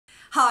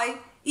Hi,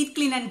 Eat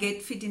Clean and Get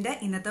Fit in the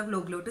ഇന്നത്തെ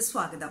വ്ലോഗിലോട്ട്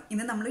സ്വാഗതം.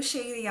 ഇന്ന് നമ്മൾ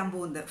ഷെയർ ചെയ്യാൻ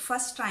പോകുന്നത്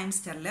ഫസ്റ്റ്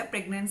ട്രൈമസ്റ്ററിൽ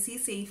പ്രഗ്നൻസി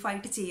സേഫ്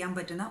ആയിട്ട് ചെയ്യാൻ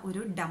പറ്റുന്ന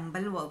ഒരു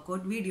ഡംബൽ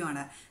വർക്കൗട്ട് വീഡിയോ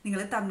ആണ്.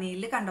 നിങ്ങൾ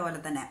തമ്മിലിൽ കണ്ട പോലെ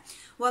തന്നെ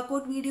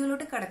വർക്കൗട്ട്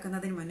വീഡിയോയിലോട്ട്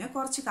കിടക്കുന്നതിന് മുന്നേ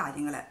കുറച്ച്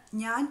കാര്യങ്ങൾ.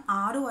 ഞാൻ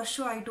 6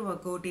 വർഷമായിട്ട്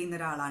വർക്കൗട്ട് ചെയ്യുന്ന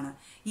ഒരാളാണ്.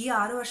 ഈ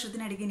 6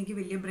 വർഷത്തിനിടയ്ക്ക് എനിക്ക്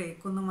വലിയ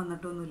ബ്രേക്ക് ഒന്നും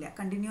വന്നിട്ടൊന്നുമില്ല.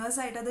 കണ്ടിന്യൂസ്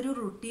ആയിട്ട് അതൊരു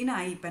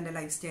റുട്ടീനായി ഇപ്പം എൻ്റെ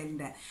ലൈഫ്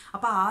സ്റ്റൈലിൻ്റെ.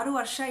 അപ്പോൾ 6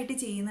 വർഷമായിട്ട്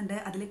ചെയ്യുന്നുണ്ട്.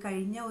 അതിൽ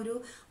കഴിഞ്ഞ ഒരു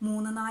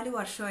 3-4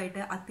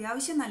 വർഷമായിട്ട്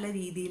അത്യാവശ്യം നല്ല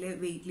രീതിയിൽ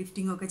വെയിറ്റ്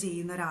ലിഫ്റ്റിംഗ് ഒക്കെ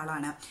ചെയ്യുന്ന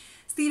ഒരാളാണ്.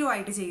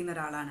 സ്ഥിരമായിട്ട് ചെയ്യുന്ന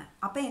ഒരാളാണ്.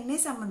 അപ്പോൾ എന്നെ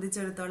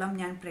സംബന്ധിച്ചിടത്തോളം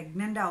ഞാൻ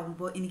പ്രഗ്നൻ്റ്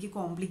ആവുമ്പോൾ എനിക്ക്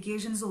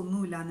കോംപ്ലിക്കേഷൻസ്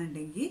ഒന്നുമില്ല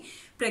എന്നുണ്ടെങ്കിൽ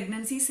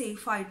പ്രഗ്നൻസി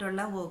സേഫ്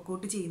ആയിട്ടുള്ള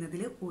വർക്കൗട്ട്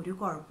ചെയ്യുന്നതിൽ ഒരു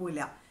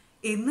കുഴപ്പമില്ല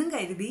എന്നും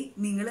കരുതി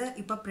നിങ്ങൾ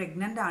ഇപ്പോൾ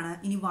പ്രഗ്നൻ്റ് ആണ്,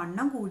 ഇനി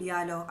വണ്ണം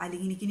കൂടിയാലോ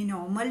അല്ലെങ്കിൽ എനിക്കിനി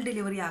നോർമൽ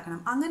ഡെലിവറി ആക്കണം,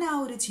 അങ്ങനെ ആ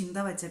ഒരു ചിന്ത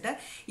വെച്ചിട്ട്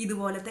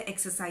ഇതുപോലത്തെ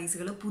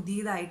എക്സസൈസുകൾ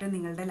പുതിയതായിട്ട്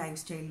നിങ്ങളുടെ ലൈഫ്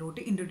സ്റ്റൈലിലോട്ട്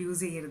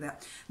ഇൻട്രൊഡ്യൂസ് ചെയ്യരുത്.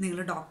 നിങ്ങൾ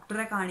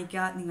ഡോക്ടറെ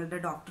കാണിക്കുക, നിങ്ങളുടെ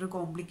ഡോക്ടർ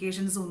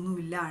കോംപ്ലിക്കേഷൻസ്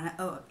ഒന്നുമില്ല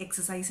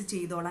എക്സസൈസ്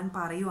ചെയ്തോളാൻ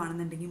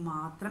പറയുവാണെന്നുണ്ടെങ്കിൽ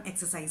മാത്രം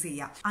എക്സസൈസ്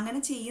ചെയ്യുക.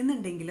 അങ്ങനെ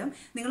ചെയ്യുന്നുണ്ടെങ്കിലും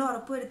നിങ്ങൾ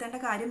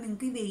ഉറപ്പുവരുത്തേണ്ട കാര്യം,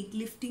 നിങ്ങൾക്ക്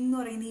വെയിറ്റ് ലിഫ്റ്റിംഗ് എന്ന്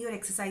പറയുന്ന ഈ ഒരു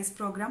എക്സസൈസ്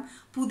പ്രോഗ്രാം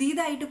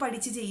പുതിയതായിട്ട്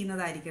പഠിച്ച്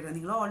ചെയ്യുന്നതായിരിക്കരുത്.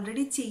 നിങ്ങൾ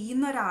ഓൾറെഡി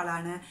ചെയ്യുന്ന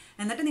ഒരാളാണ്,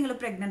 എന്നിട്ട് നിങ്ങൾ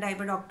പ്രഗ്നൻ്റ്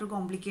ആയപ്പോൾ ഡോക്ടർ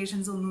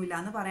കോംപ്ലിക്കേഷൻസ് ഒന്നുമില്ല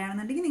എന്ന്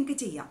പറയുകയാണെന്നുണ്ടെങ്കിൽ നിങ്ങൾക്ക്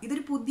ചെയ്യാം.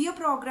 ഇതൊരു പുതിയ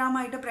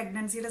പ്രോഗ്രാമായിട്ട്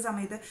പ്രഗ്നൻസിയുടെ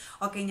സമയത്ത്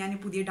ഓക്കെ ഞാൻ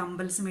പുതിയ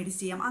ഡംബൽസ് മേടിച്ച്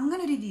ചെയ്യാം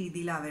അങ്ങനെ ഒരു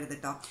രീതിയിലാവരുത്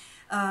കേട്ടോ.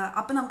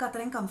 അപ്പം നമുക്ക്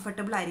അത്രയും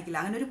കംഫർട്ടബിൾ ആയിരിക്കില്ല.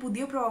 അങ്ങനെ ഒരു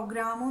പുതിയ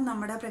പ്രോഗ്രാമും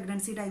നമ്മുടെ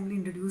പ്രഗ്നൻസി ടൈമിൽ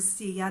ഇൻട്രൊഡ്യൂസ്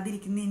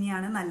ചെയ്യാതിരിക്കുന്നത്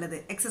തന്നെയാണ് നല്ലത്.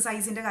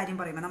 എക്സസൈസിൻ്റെ കാര്യം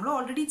പറയുമ്പോൾ നമ്മൾ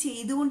ഓൾറെഡി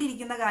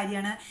ചെയ്തുകൊണ്ടിരിക്കുന്ന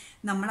കാര്യമാണ്.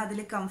 നമ്മൾ അതിൽ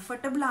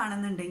കംഫർട്ടബിൾ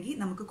ആണെന്നുണ്ടെങ്കിൽ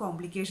നമുക്ക്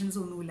കോംപ്ലിക്കേഷൻസ്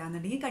ഒന്നുമില്ല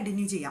എന്നുണ്ടെങ്കിൽ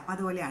കണ്ടിന്യൂ ചെയ്യാം.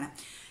 അതുപോലെയാണ്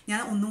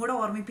ഞാൻ ഒന്നുകൂടെ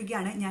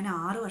ഓർമ്മിപ്പിക്കുകയാണ്, ഞാൻ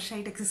 6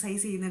 വർഷമായിട്ട്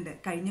എക്സസൈസ് ചെയ്യുന്നുണ്ട്.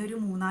 കഴിഞ്ഞ ഒരു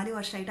 3-4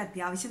 വർഷമായിട്ട്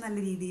അത്യാവശ്യം നല്ല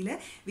രീതിയിൽ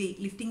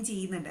വെയിറ്റ് ലിഫ്റ്റിംഗ്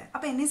ചെയ്യുന്നുണ്ട്.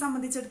 അപ്പോൾ എന്നെ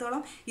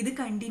സംബന്ധിച്ചിടത്തോളം ഇത്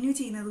കണ്ടിന്യൂ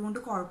ചെയ്യുന്നത് കൊണ്ട്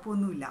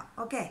കുഴപ്പമൊന്നുമില്ല.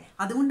 ഓക്കെ,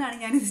 അതുകൊണ്ടാണ്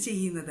ഞാനിത്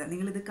ചെയ്യുന്നത്.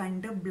 നിങ്ങളിത്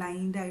കണ്ട്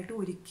ബ്ലൈൻഡായിട്ട്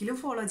ഒരിക്കലും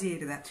ഫോളോ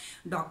ചെയ്യരുത്.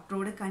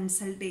 ഡോക്ടറോട്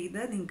കൺസൾട്ട്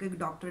ചെയ്ത് നിങ്ങൾക്ക്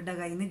ഡോക്ടറുടെ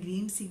കയ്യിൽ നിന്ന്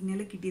ഗ്രീൻ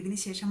സിഗ്നൽ കിട്ടിയതിന്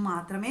ശേഷം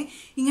മാത്രമേ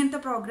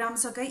ഇങ്ങനത്തെ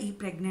പ്രോഗ്രാംസ് ഒക്കെ ഈ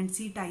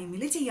പ്രഗ്നൻസി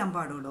ടൈമിൽ ചെയ്യാൻ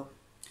പാടുള്ളൂ.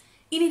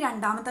 ഇനി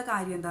രണ്ടാമത്തെ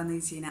കാര്യം എന്താണെന്ന്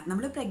വെച്ച് കഴിഞ്ഞാൽ,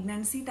 നമ്മൾ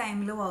പ്രഗ്നൻസി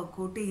ടൈമിൽ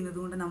വർക്കൗട്ട് ചെയ്യുന്നത്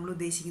കൊണ്ട് നമ്മൾ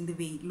ഉദ്ദേശിക്കുന്നത്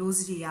വെയിറ്റ്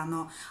ലോസ്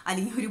ചെയ്യാമെന്നോ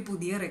അല്ലെങ്കിൽ ഒരു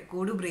പുതിയ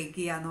റെക്കോർഡ് ബ്രേക്ക്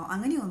ചെയ്യാമെന്നോ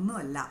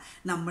അങ്ങനെയൊന്നുമല്ല.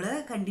 നമ്മൾ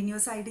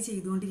കണ്ടിന്യൂസ് ആയിട്ട്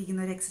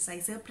ചെയ്തുകൊണ്ടിരിക്കുന്ന ഒരു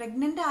എക്സസൈസ്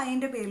പ്രഗ്നൻ്റ്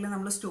ആയതിൻ്റെ പേരിൽ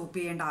നമ്മൾ സ്റ്റോപ്പ്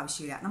ചെയ്യേണ്ട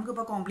ആവശ്യമില്ല.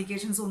 നമുക്കിപ്പോൾ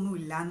കോംപ്ലിക്കേഷൻസ് ഒന്നും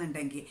ഇല്ല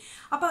എന്നുണ്ടെങ്കിൽ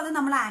അപ്പോൾ അത്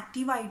നമ്മൾ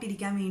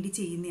ആക്റ്റീവായിട്ടിരിക്കാൻ വേണ്ടി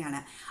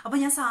ചെയ്യുന്നതാണ്. അപ്പോൾ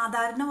ഞാൻ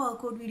സാധാരണ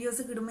വർക്കൗട്ട്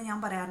വീഡിയോസ് ഇടുമ്പോൾ ഞാൻ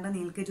പറയാറുണ്ട്,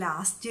 നിങ്ങൾക്ക്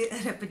ലാസ്റ്റ്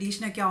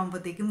റെപ്പറ്റീഷനൊക്കെ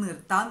ആകുമ്പോഴത്തേക്കും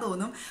നിർത്താൻ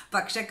തോന്നും,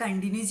 പക്ഷെ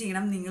കണ്ടിന്യൂ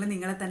ചെയ്യണം,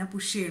 നിങ്ങളെ തന്നെ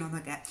പുഷ്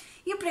ചെയ്യണമെന്നൊക്കെ.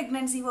 ഈ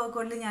പ്രഗ്നൻസി വർക്കൗട്ടിൽ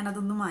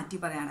ഞാനതൊന്നും മാറ്റി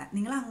പറയാണ്.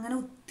 നിങ്ങൾ അങ്ങനെ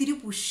ഒത്തിരി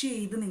പുഷ്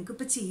ചെയ്ത് നിങ്ങൾക്ക്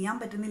ഇപ്പോൾ ചെയ്യാൻ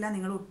പറ്റുന്നില്ല,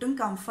 നിങ്ങൾ ഒട്ടും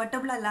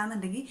കംഫർട്ടബിൾ അല്ല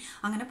എന്നുണ്ടെങ്കിൽ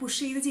അങ്ങനെ പുഷ്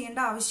ചെയ്ത് ചെയ്യേണ്ട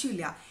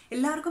ആവശ്യമില്ല.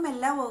 എല്ലാവർക്കും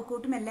എല്ലാ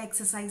വർക്കൗട്ടും എല്ലാ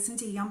എക്സസൈസും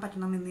ചെയ്യാൻ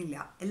പറ്റണമെന്നില്ല,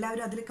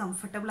 എല്ലാവരും അതിൽ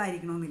കംഫർട്ടബിൾ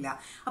ആയിരിക്കണമെന്നില്ല.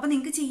 അപ്പോൾ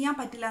നിങ്ങൾക്ക് ചെയ്യാൻ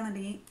പറ്റില്ല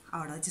എന്നുണ്ടെങ്കിൽ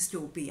അവിടെ വെച്ച്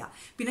സ്റ്റോപ്പ് ചെയ്യുക.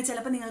 പിന്നെ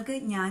ചിലപ്പോൾ നിങ്ങൾക്ക്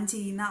ഞാൻ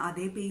ചെയ്യുന്ന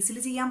അതേ പേസിൽ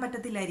ചെയ്യാൻ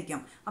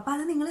പറ്റത്തില്ലായിരിക്കും. അപ്പോൾ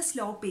അത് നിങ്ങൾ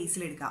സ്ലോ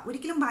പേസിലെടുക്കുക.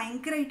 ഒരിക്കലും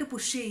ഭയങ്കരമായിട്ട്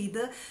പുഷ്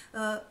ചെയ്ത്,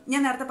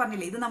 ഞാൻ നേരത്തെ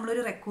പറഞ്ഞില്ലേ, ഇത്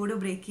നമ്മളൊരു റെക്കോർഡ്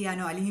ബ്രേക്ക്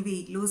ചെയ്യാനോ അല്ലെങ്കിൽ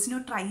വെയിറ്റ് ലോസിനോ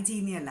ട്രൈ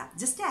ചെയ്യുന്നതല്ല,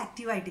 ജസ്റ്റ്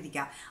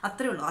ആക്റ്റീവായിട്ടിരിക്കുക,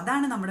 അത്രേ ഉള്ളൂ.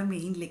 അതാണ് നമ്മുടെ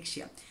മെയിൻ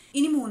ലക്ഷ്യം.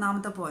 ഇനി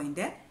മൂന്നാമത്തെ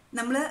പോയിന്റ്,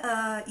 നമ്മൾ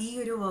ഈ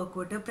ഒരു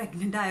വർക്കൗട്ട്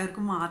പ്രഗ്നൻ്റ്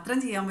ആയവർക്ക് മാത്രം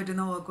ചെയ്യാൻ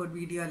പറ്റുന്ന വർക്കൗട്ട്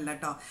വീഡിയോ അല്ല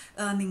കേട്ടോ.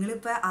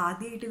 നിങ്ങളിപ്പോൾ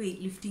ആദ്യമായിട്ട്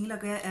വെയിറ്റ്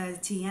ലിഫ്റ്റിങ്ങിലൊക്കെ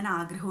ചെയ്യാൻ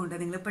ആഗ്രഹമുണ്ട്,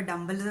 നിങ്ങളിപ്പോൾ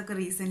ഡംബൽസൊക്കെ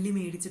റീസെൻ്റ്ലി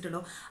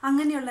മേടിച്ചിട്ടുള്ളൂ,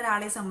 അങ്ങനെയുള്ള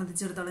ഒരാളെ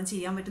സംബന്ധിച്ചിടത്തോളം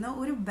ചെയ്യാൻ പറ്റുന്ന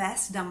ഒരു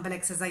ബെസ്റ്റ് ഡംബൽ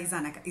എക്സസൈസ്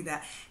ആണ് ഇത്.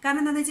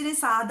 കാരണം എന്താണെന്ന് വെച്ചാൽ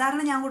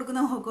സാധാരണ ഞാൻ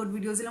കൊടുക്കുന്ന വർക്കൗട്ട്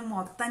വീഡിയോസിലും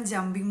മൊത്തം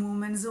ജമ്പിങ്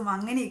മൂവ്മെൻറ്റ്സും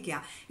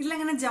അങ്ങനെയൊക്കെയാണ്.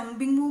 ഇതിലങ്ങനെ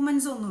ജമ്പിങ്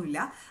മൂവ്മെൻറ്റ്സ് ഒന്നുമില്ല.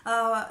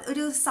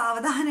 ഒരു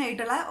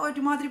സാവധാനമായിട്ടുള്ള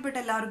ഒരുമാതിരിപ്പെട്ട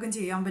എല്ലാവർക്കും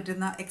ചെയ്യാൻ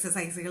പറ്റുന്ന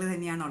എക്സസൈസുകൾ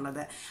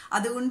തന്നെയാണുള്ളത്.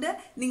 അതുകൊണ്ട്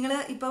നിങ്ങൾ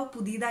ഇപ്പോൾ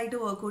പുതിയതായി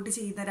വർക്കൗട്ട്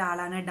ചെയ്യുന്ന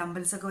ഒരാളാണ്,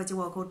 ഡംബൽസ് ഒക്കെ വെച്ച്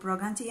വർക്കൗട്ട്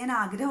പ്രോഗ്രാം ചെയ്യാൻ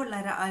ആഗ്രഹമുള്ള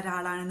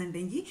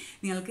ഒരാളാണെന്നുണ്ടെങ്കിൽ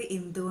നിങ്ങൾക്ക്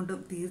എന്തുകൊണ്ടും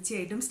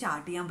തീർച്ചയായിട്ടും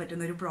സ്റ്റാർട്ട് ചെയ്യാൻ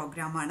പറ്റുന്ന ഒരു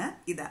പ്രോഗ്രാമാണ്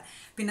ഇത്.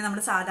 പിന്നെ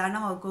നമ്മൾ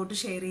സാധാരണ വർക്കൗട്ട്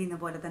ഷെയർ ചെയ്യുന്ന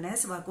പോലെ തന്നെ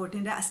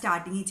വർക്കൗട്ടിൻ്റെ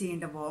സ്റ്റാർട്ടിങ്ങിൽ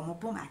ചെയ്യേണ്ട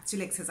വാമപ്പും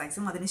ആക്ച്വൽ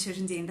എക്സസൈസും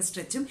അതിനുശേഷം ചെയ്യേണ്ട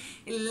സ്ട്രെച്ചും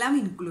എല്ലാം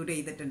ഇൻക്ലൂഡ്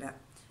ചെയ്തിട്ടുണ്ട്.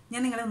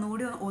 ഞാൻ നിങ്ങളെ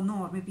ഒന്നുകൂടി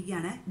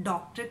ഓർമ്മിപ്പിക്കുകയാണ്,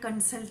 ഡോക്ടറെ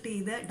കൺസൾട്ട്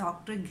ചെയ്ത്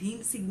ഡോക്ടർ ഗ്രീൻ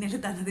സിഗ്നൽ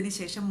തന്നതിന്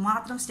ശേഷം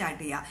മാത്രം സ്റ്റാർട്ട്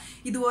ചെയ്യുക.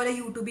 ഇതുപോലെ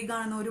യൂട്യൂബിൽ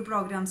കാണുന്ന ഒരു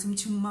പ്രോഗ്രാംസും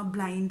ചുമ്മാ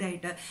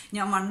ബ്ലൈൻഡായിട്ട്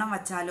ഞാൻ വണ്ണം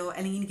വച്ചാലോ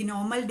അല്ലെങ്കിൽ എനിക്ക്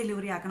നോർമൽ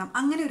ഡെലിവറി ആക്കണം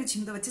അങ്ങനെ ഒരു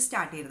ചിന്ത വെച്ച്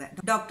സ്റ്റാർട്ട് ചെയ്യരുത്.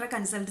 ഡോക്ടറെ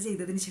കൺസൾട്ട്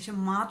ചെയ്തതിന് ശേഷം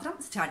മാത്രം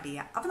സ്റ്റാർട്ട്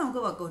ചെയ്യുക. അപ്പോൾ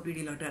നമുക്ക് വർക്കൗട്ട്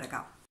വീഡിയോയിലോട്ട്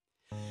കിടക്കാം.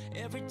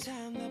 Every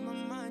time that my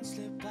mind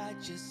slip, I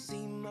just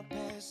see my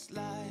past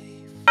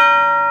life.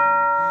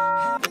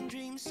 Having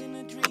dreams in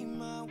a dream,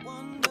 I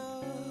wonder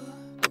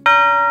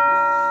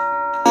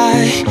I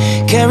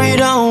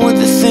carried on with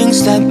the things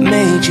that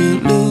made you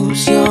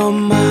lose your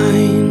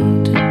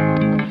mind.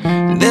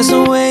 There's no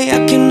way I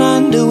can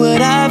undo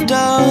what I've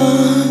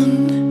done.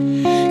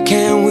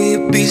 Can we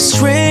be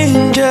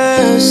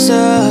strangers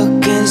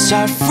again,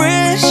 start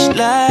fresh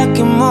like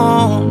a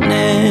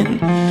morning?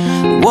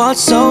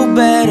 What's so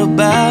bad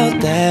about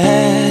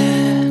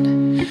that?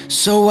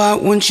 So why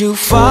won't you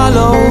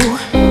follow?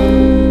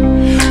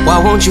 Why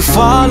won't you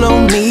follow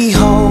me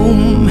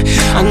home?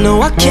 I know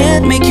I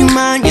can't make you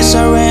mine. Yes,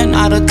 I ran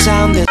out of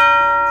time.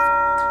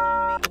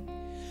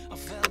 I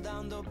fell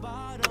down the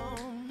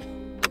bottom,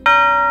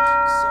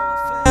 so I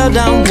fell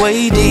down way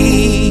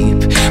deep.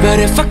 But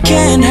if I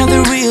can't have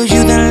the real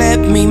you, then let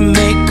me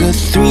make a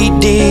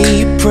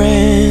 3D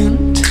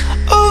print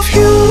of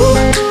you.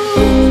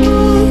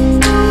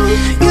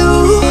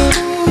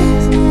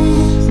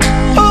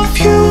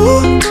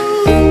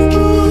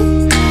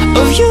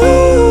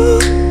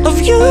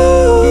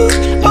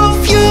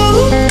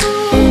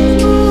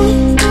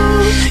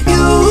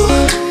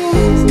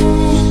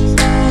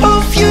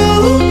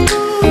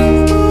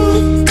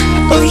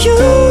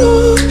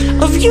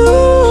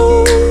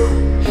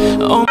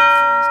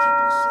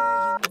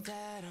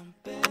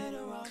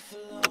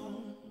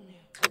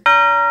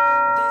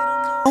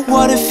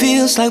 What it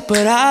feels like,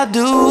 but I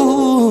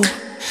do.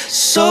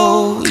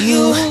 So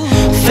you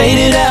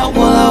faded out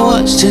while I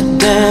watched it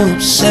down,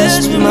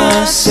 obsessed with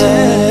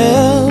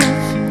myself.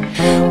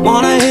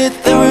 Wanna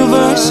hit the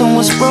reverse on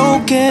what's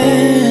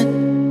broken.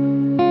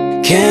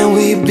 Can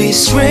we be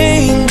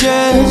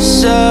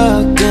strangers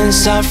again,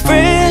 start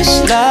fresh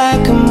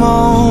like a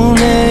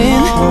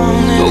morning?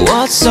 But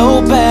what's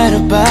so bad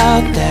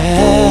about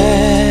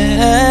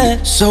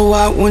that? So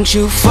why won't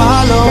you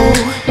follow?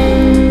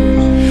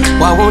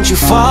 Why won't you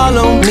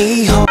follow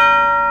me home? I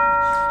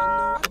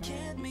know I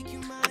can't make you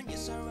mine.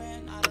 Yes, I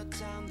ran out of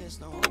time. There's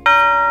no hope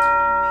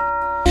for me.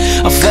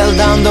 I fell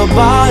down the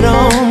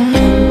bottom,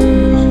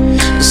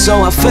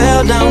 so I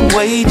fell down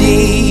way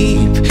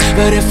deep.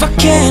 But if I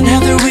can't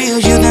have the real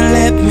you, then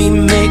let me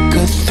make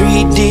a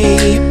 3D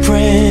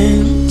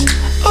print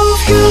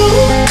of you.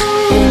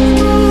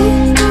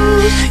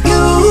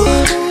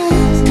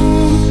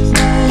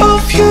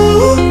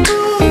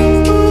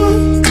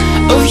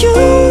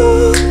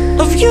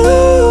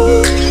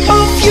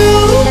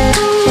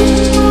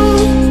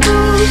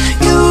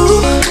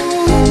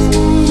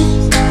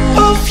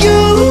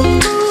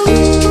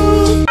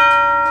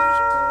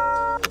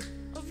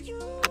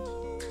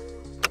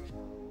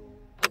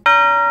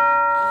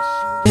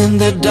 In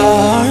the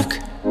dark,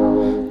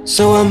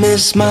 so I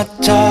miss my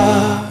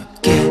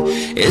target.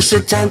 It's the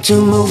time to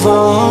move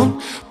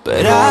on,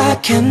 but I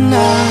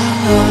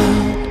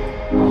cannot.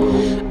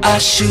 I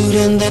shoot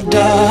in the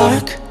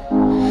dark,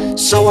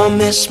 so I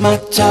miss my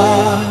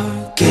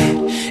target.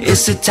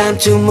 It's the time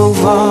to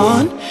move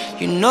on,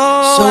 you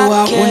know. So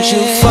why won't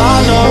you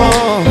follow?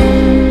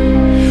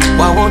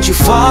 Why won't you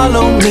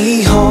follow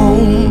me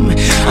home?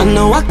 I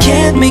know I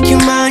can't make you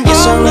mine.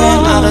 Yes, I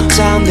ran out of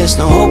time. There's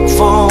no hope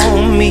for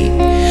me.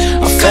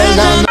 I fell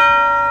down,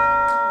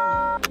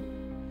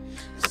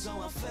 so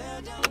I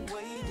fell down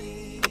way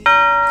deep.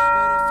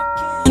 But if I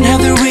can't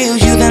have the real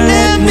you, then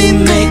let me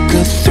make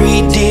a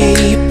 3D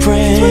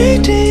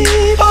print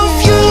of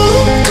you.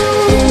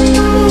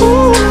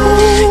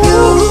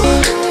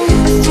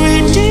 A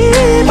 3D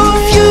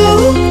of you.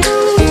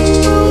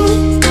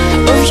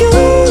 Of you.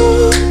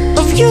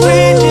 Of you.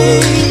 3D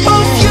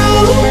of you.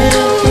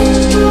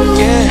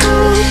 Yeah.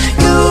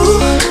 You.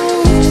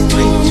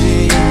 3D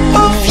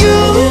of you.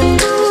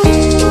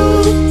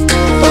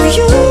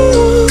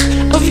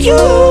 Of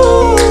you.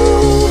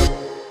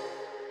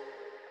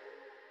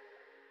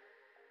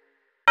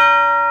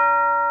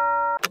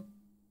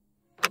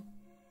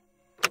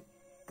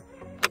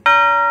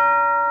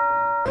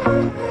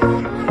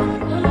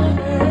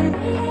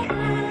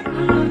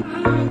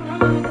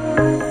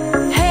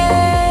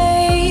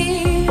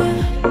 Hey,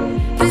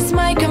 this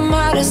might come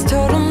out as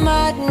total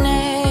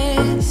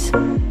madness,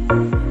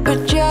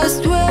 but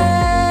just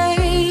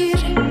wait.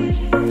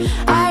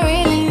 I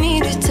really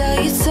need to tell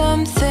you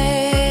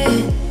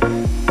something.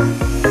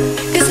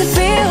 'Cause I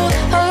feel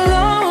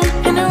alone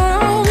in a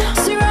room,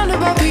 surrounded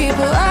by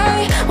people.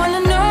 I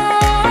wanna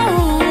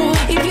know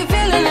if you're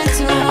feeling it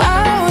too.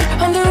 Out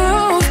on the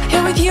roof,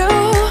 here with you,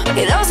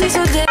 it all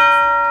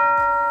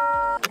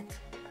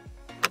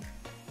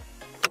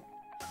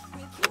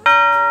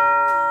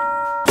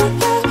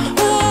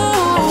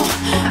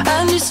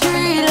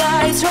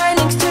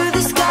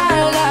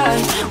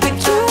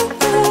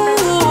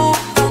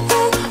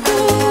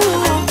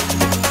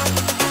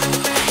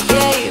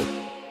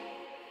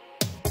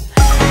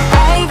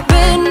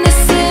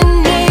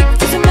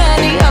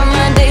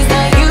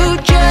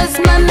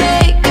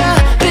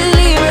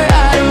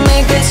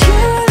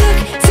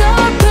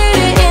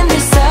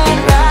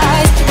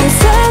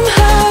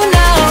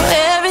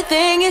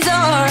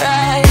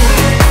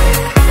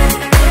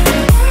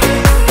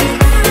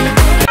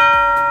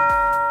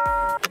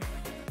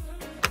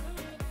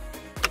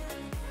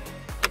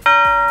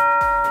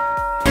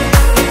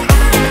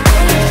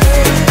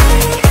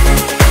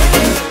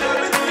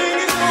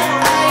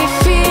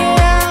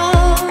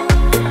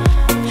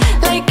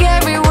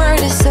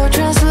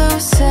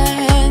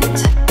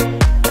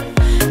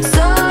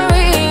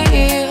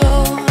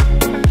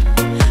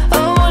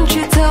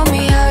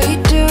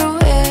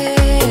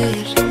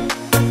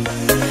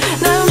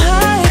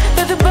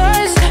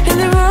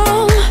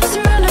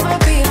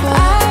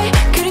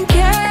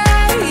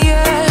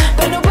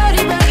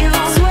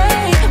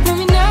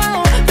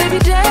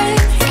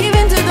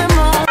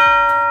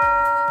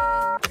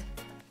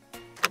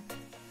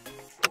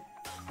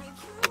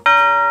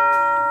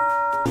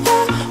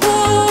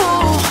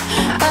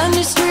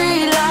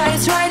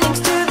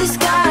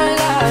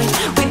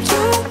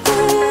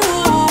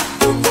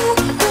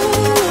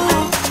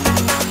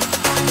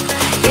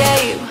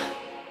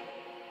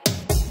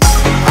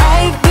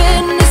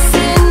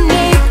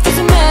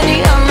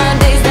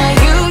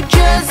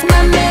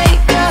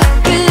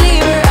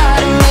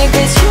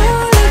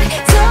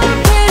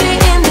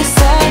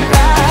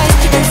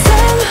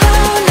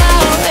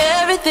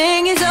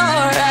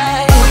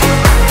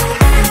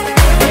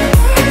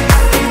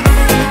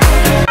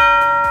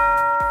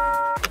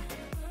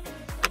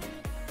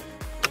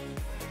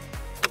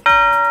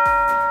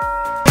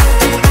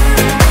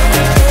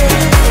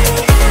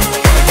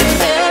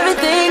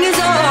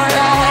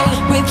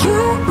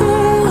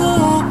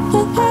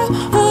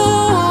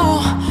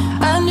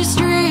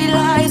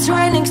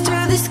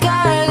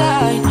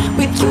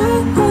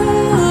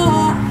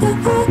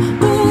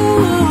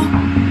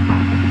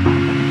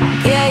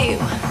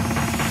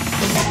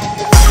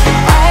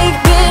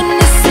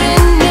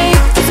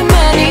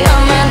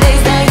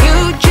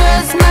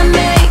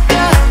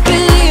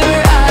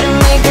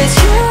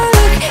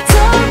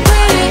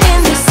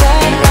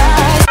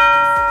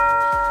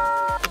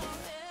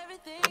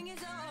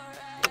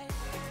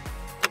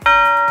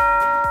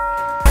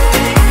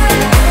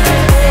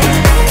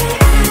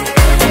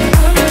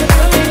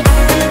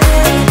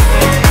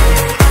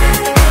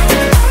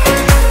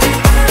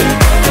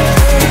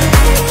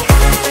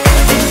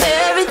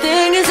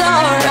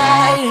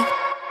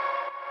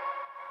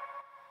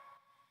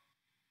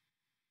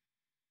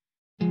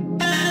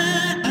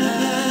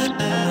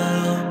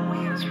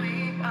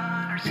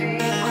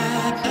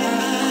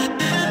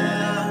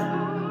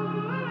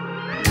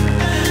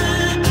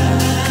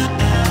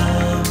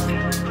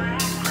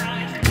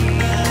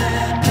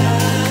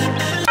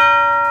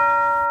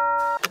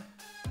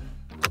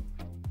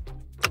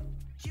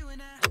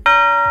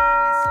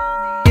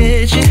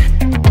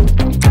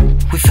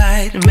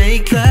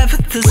laugh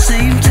at the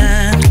same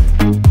time?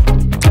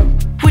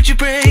 Would you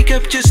break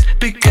up just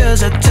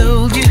because I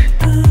told you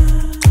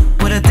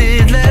what I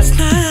did last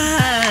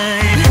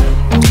night?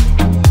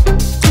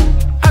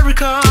 I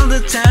recall the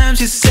times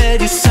you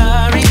said you're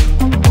sorry.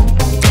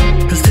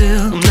 I'm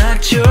still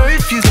not sure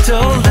if you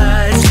told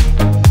lies,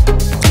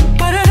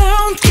 but I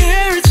don't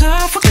care, it's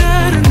all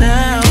forgotten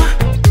now.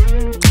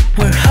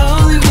 We're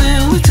holy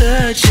when we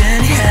touch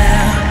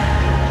anyhow.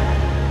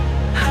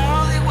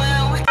 Holy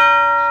when we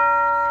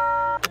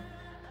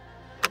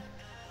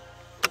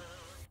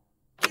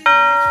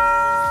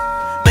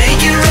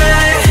make it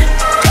right.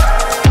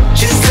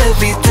 Just let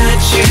me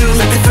touch you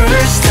like the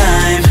first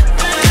time.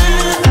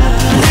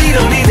 We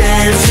don't need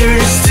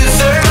answers to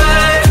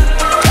survive.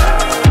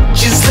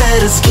 Just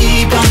let us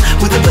keep on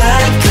with the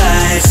black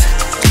guys.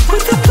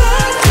 With the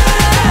black guys.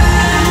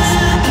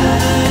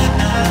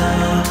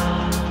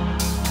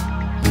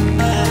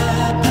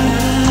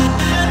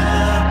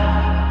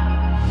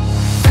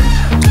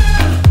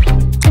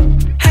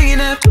 Hanging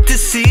up to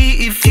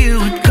see if you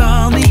would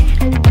call me.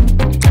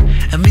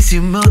 I miss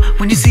you more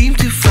when you seem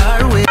too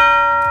far away.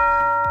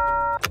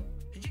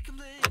 You can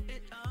blame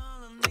it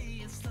all on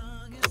me as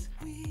long as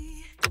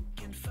we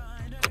can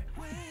find our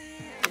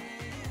way.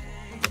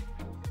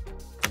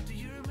 Do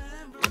you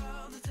remember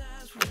all the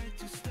times we tried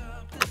to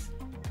stop this?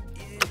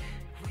 Yeah,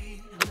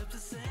 we end up the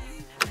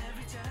same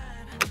every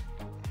time.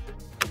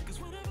 'Cause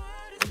when our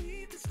bodies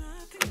meet, there's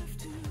nothing left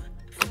to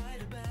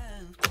fight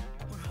about.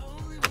 We're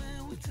holy when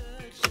we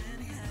touch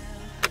anyhow.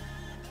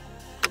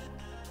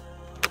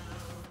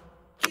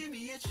 Give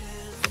me a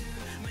chance to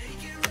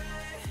make it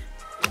right.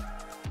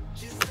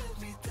 Just let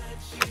me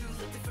touch you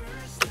like the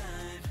first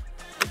time.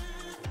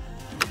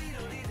 We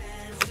don't need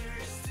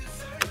answers to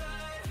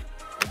survive.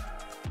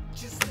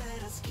 Just let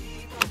us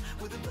keep on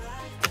with the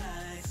black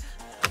guys.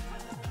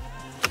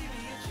 Give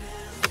me a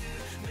chance to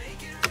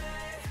make it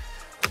right.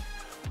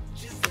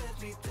 Just let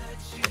me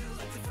touch you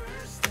like the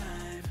first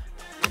time.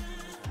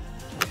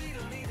 We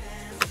don't need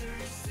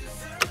answers to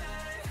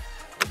survive.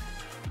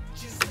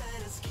 Just let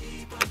us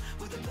keep on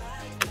with the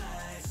black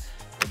guys.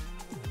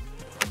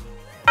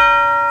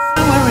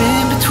 Somewhere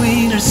in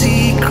between our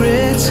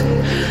secrets,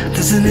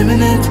 there's an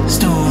imminent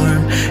storm.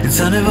 It's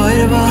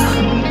unavoidable,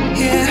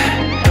 yeah.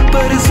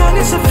 But as long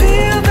as I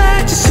feel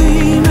that you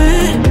see me,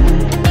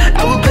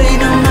 I will pay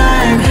no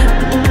mind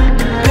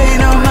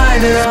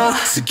at all.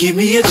 So give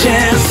me a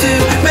chance to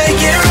make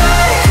it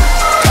right.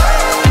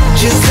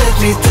 Just let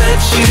me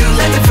touch you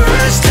like the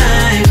first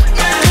time.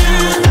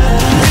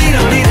 We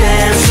don't need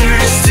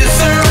answers to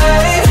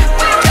survive.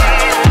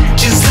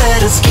 Just let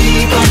us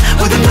keep on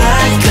with the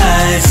black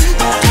guys.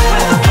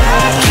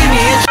 Give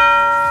me a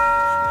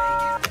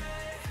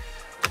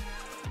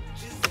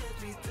just let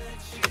me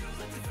touch you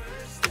like the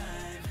first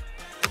time.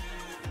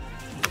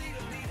 We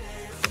don't need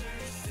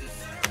answers to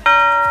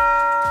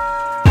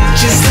survive.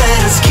 Just let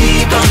us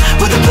keep on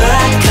with the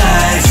black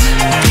guys.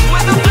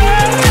 With the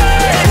black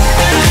guys.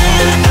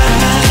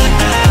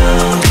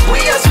 We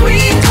are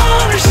sweet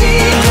on our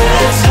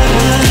secrets.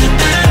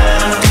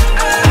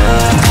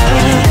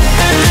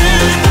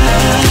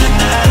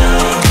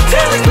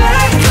 Telling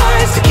black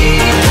guys to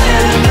keep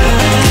them.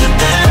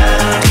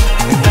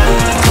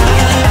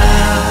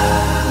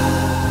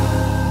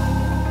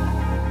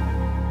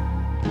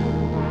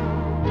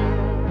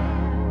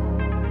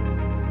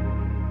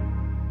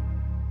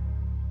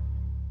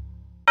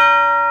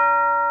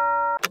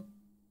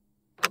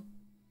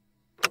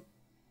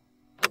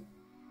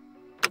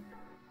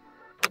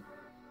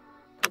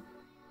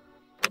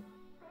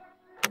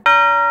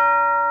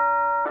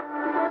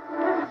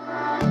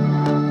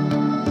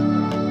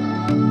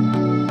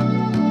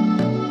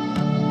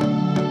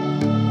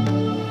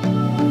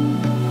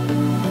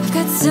 I've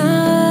got sunshine,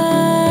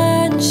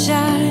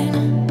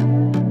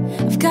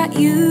 I've got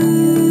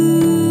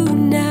you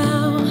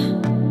now.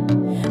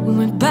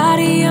 My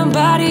body and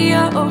body,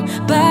 oh,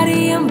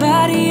 body and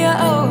body,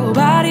 oh,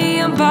 body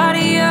and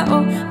body,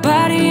 oh,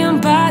 body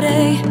and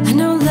body. I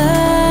know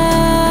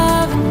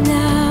love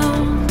now,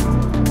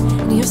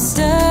 and you're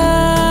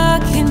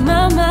stuck in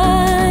my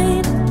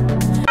mind.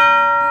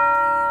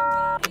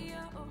 Body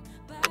and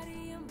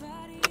body,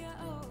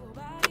 oh,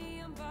 body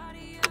and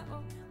body,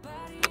 oh,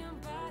 body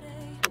and body.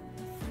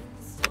 My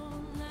friends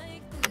don't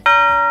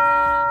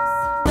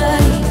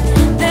like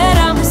that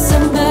I'm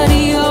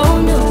somebody,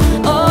 oh no,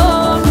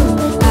 oh no.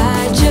 I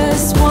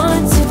just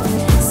want to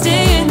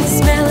stay in this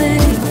melody,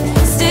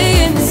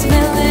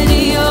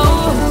 oh,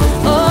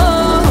 oh.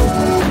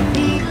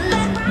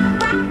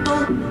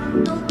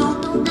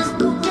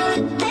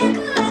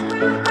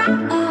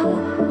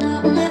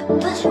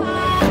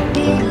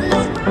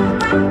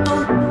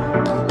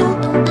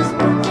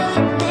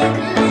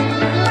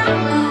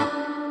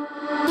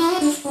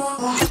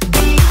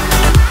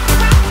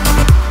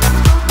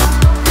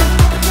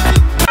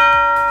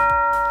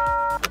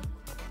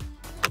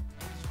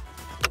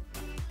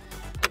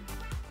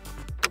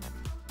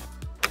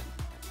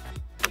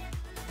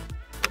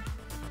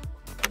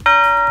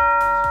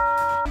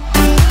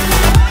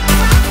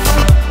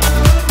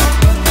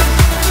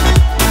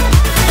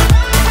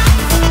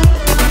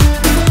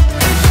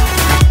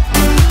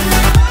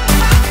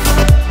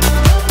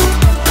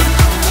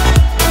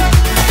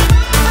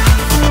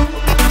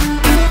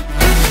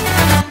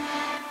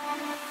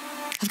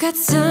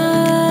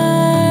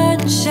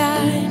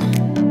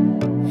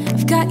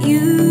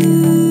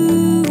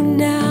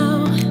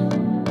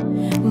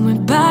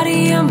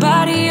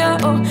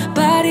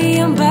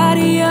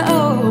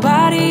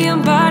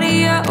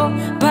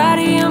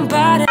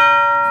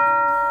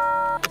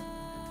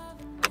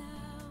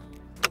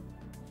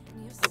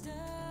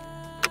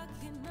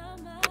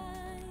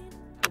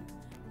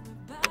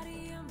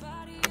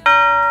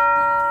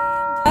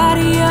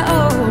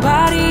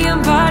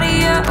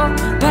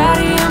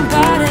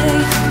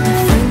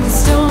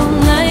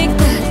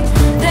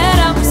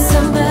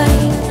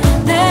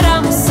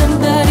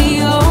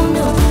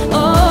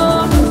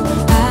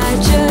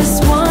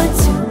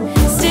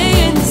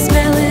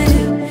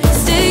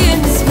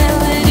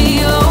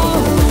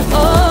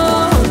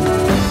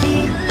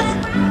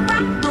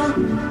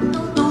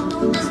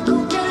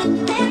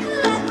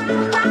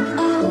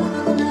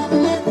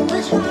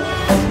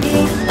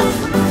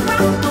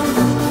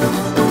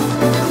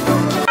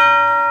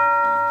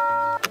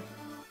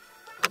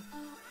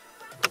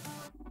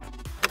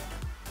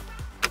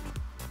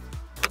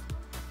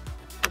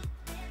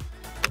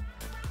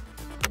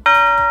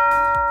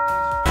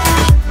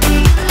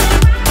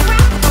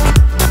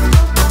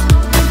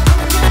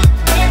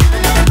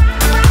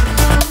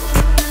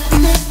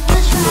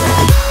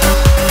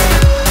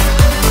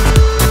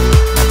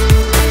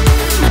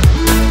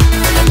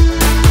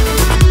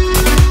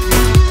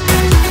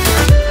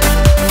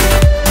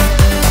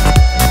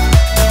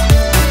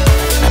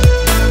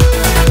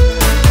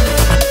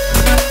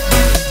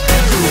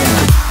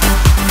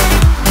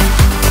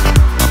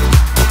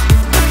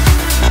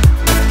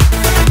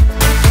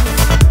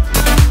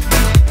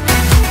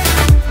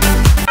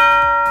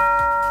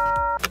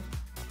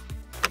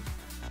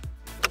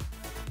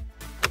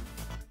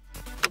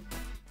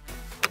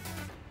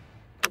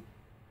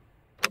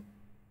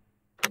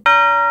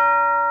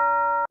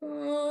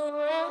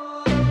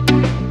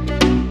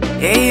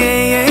 Yeah,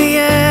 yeah, yeah,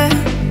 yeah.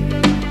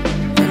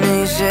 And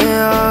they say,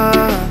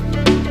 oh,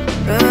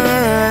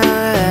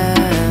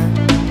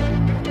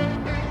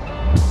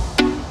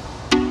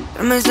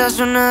 promesas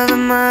son nada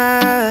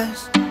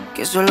más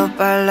que solo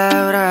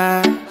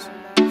palabras,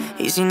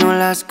 y si no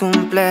las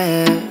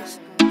cumples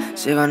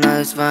se van a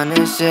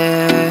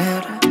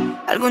desvanecer.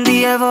 Algún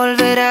día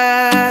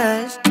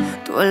volverás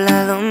tú al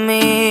lado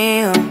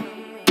mío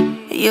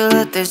y yo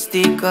de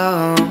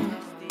testigo.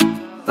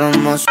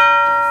 Vamos.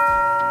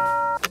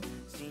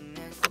 Sin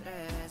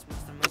estrés,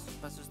 muéstrame sus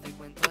pasos, te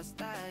cuento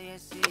hasta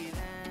 10 y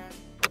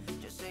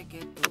ven. Yo sé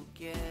que tú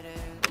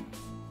quieres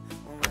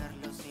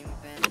moverlo sin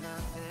pena,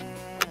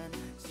 ven.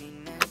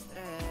 Sin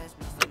estrés,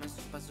 muéstrame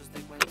sus pasos,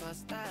 te cuento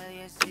hasta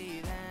 10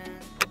 y ven.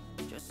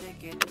 Yo sé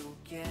que tú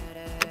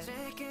quieres,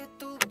 sé que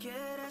tú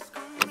quieres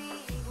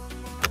conmigo,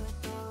 amor, de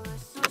todos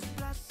esos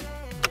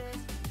placeres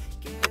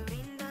que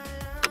brinda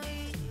la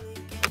vida y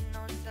que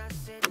nos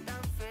hace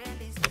tan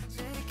feliz.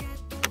 Sé que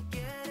tú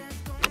quieres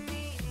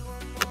conmigo,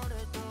 amor,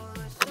 de todos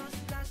esos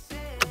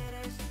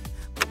placeres,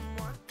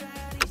 como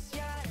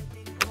acariciarte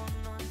y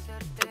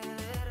conocerte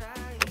de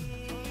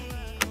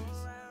raíz.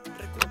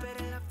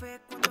 Recuperé la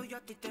fe cuando yo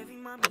a ti te vi,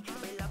 mami.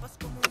 Me lavas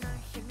como un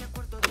ángel, me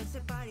acuerdo de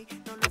ese party.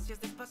 No lo hacías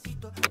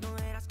despacito, no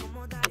eras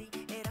como Daddy,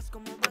 eras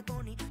como Bad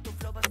Bunny, tu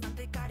flow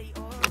bastante cari,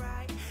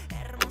 alright.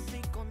 Hermoso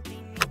y con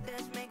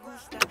timidez me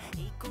gusta,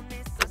 y con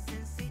esa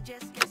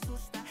sencillez que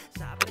asusta.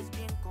 Sabes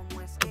bien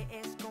cómo es que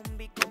es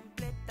combi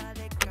completa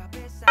de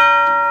cabeza a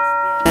los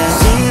pies.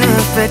 Sin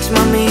effects,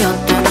 mami, yo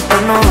te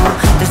entono,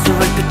 te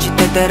subo el pitch y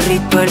te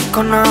derrito el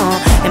cono.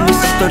 En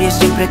mis historias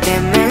siempre te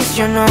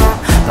menciono,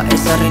 pa'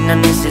 esa reina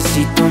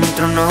necesito un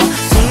trono.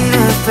 Sin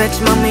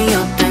effects, mami,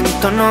 yo te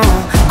entono,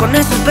 con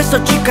esos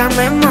besos, chica,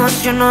 me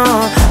emociono.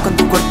 Con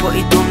tu cuerpo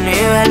y tu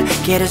nivel,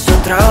 quieres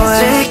otra vez.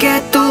 Sé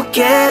que tú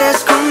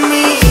quieres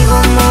conmigo,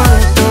 amor,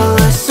 de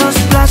todos esos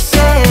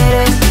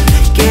placeres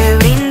que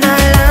brinda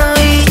la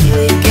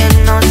vida y que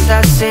nos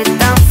hace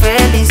tan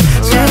feliz.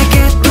 Sé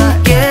que tú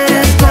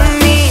quieres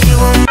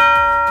conmigo, amor,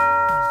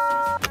 de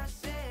esos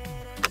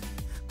placeres,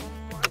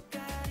 como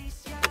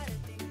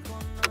acariciarte y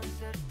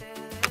conocerte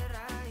de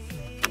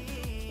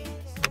raíz.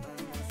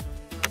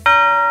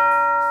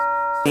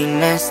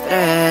 Sin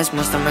estrés,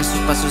 muéstrame sus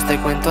pasos, te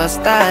cuento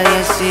hasta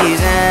 10 y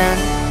ven.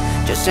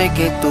 Yo sé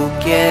que tú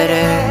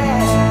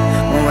quieres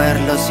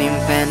moverlo sin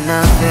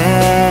pena,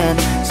 ven.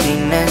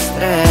 Sin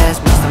estrés,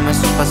 muéstrame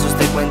sus pasos,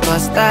 te cuento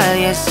hasta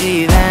 10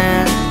 y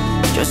ven.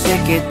 Yo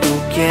sé que tú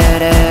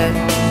quieres,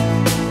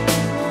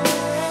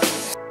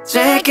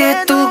 sé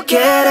que tú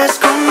quieres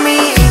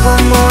conmigo,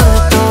 amor,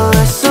 de todos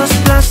esos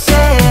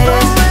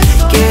placeres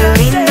que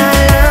brinda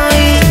la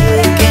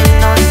vida y que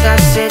nos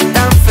hace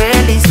tan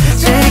feliz.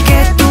 Sé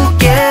que tú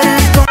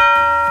quieres conmigo,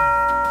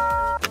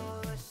 de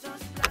todos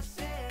esos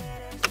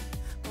placeres,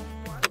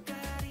 como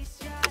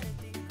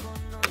acariciarte y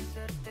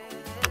conocerte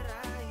de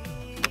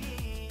raíz.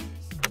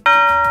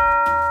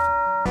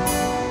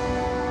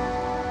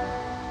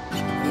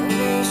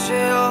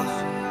 Inicio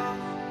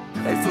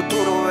el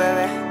futuro,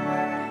 bebé,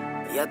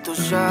 ya tú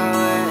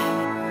sabes.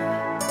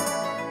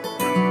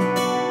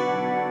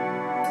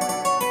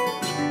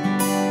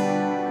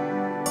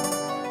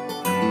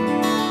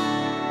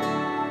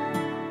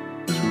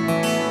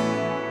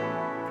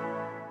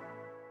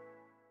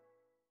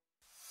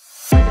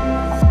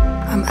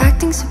 I'm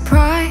acting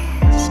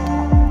surprised,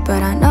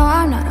 but I know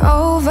I'm not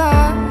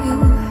over. You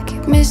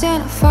keep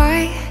missing our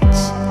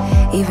fights,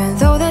 even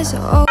though there's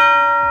a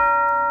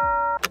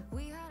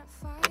we had a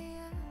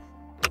fire,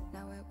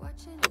 now we're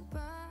watching it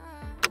burn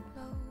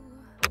low.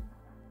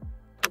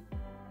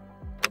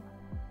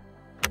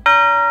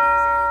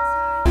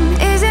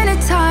 Isn't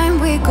it time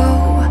we go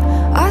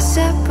our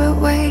separate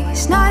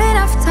ways? Not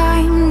enough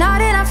time,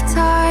 not enough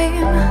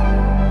time.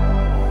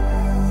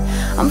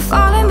 I'm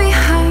falling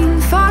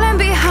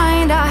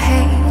behind, I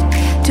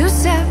hate to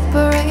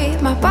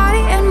separate my body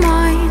and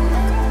mind,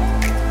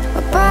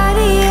 my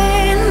body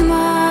and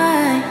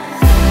mind.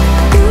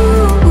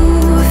 Ooh.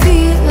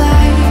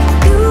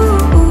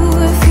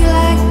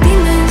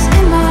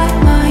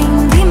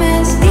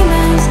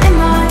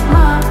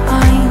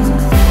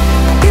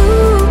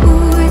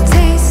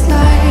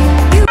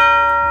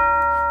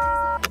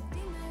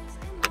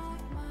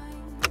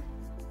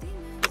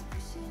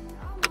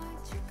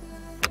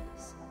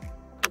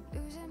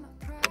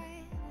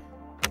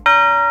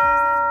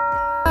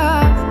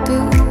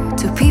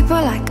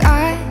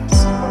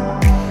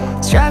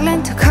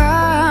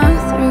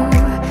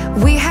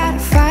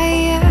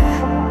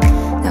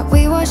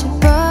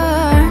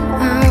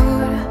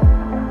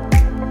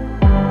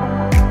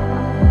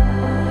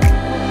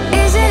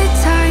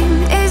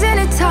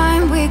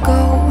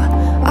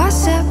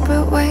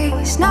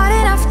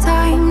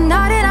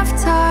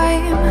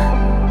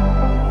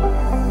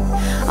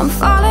 I'm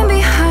falling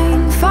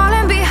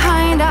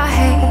behind. I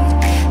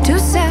hate to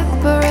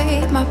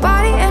separate my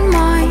body and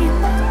mind.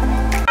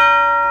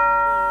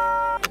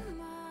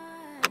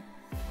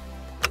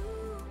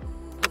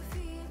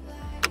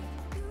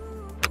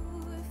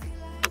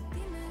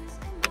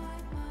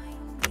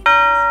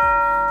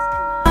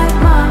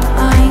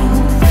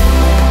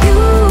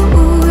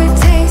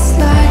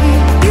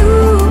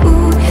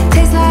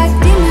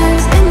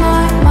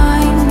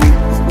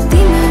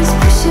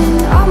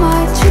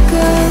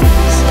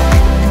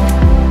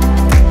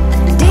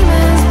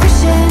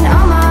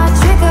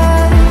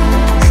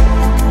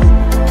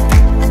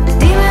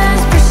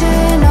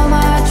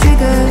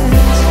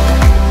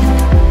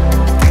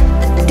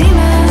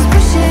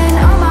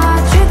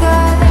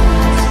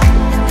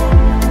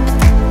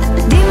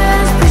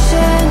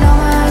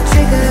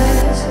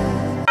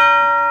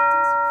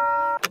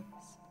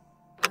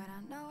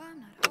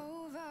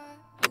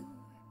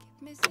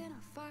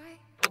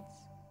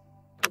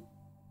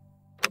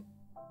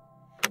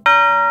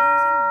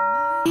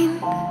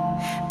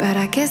 But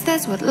I guess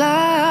that's what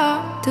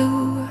love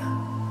do.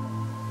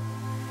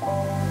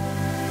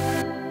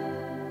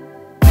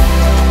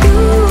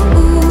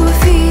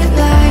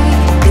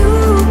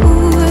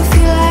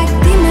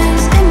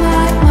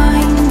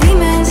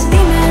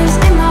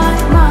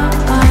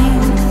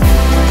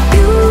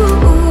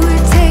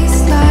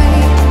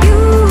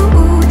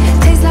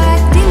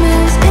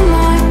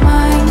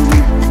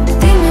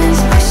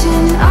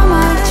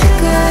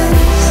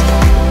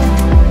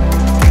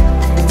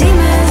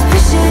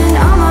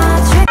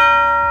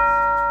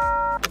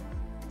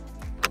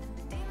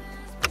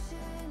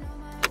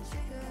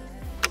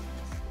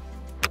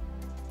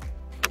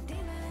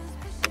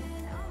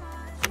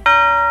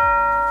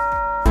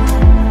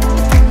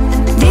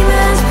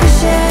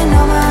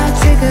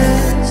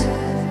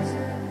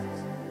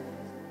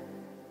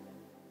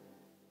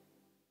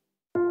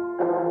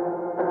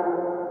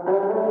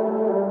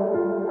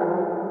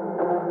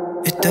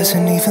 It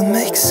doesn't even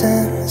make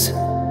sense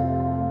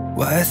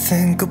why I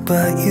think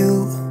about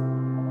you.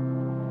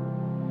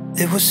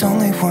 It was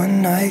only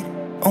one night,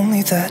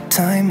 only that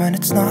time, and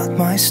it's not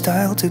my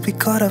style to be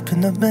caught up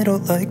in the middle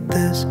like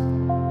this.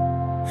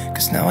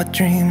 Cause now I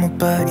dream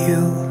about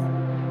you.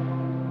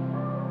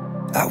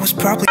 I was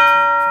probably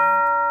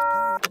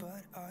blurry,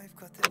 but I've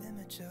got the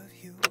image of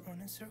you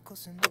running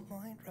circles in my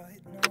mind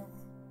right now.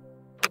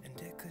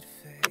 And it could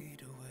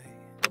fade away,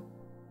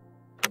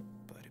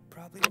 but it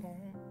probably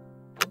won't.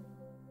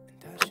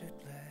 I should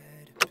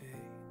let it be.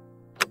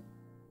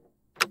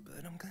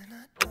 But I'm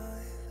gonna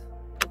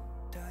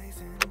dive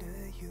into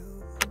you.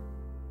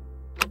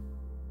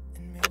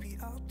 And maybe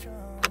I'll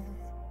drown,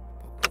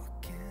 but what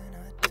can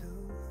I do?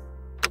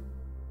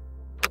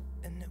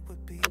 And it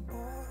would be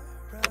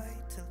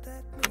alright to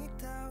let me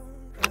down.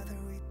 Rather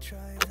we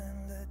try than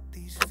let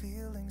these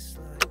feelings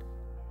slide.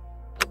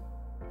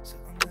 So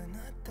I'm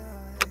gonna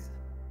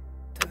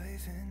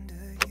dive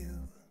into you.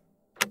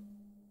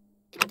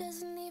 It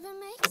doesn't even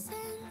make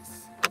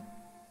sense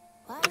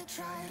why we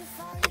try to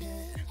fight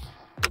it.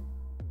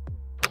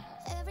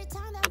 Every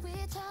time that we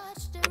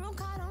touch, the room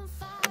caught on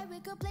fire. We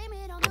could blame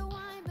it on the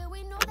wine, but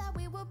we know that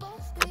we were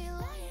both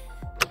real.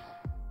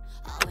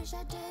 I wish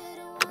I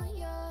didn't want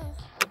you.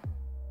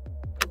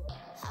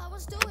 I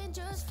was doing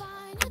just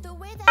fine the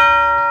way that.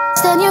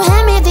 Then you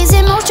hand me these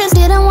emotions,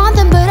 didn't want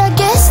them, but I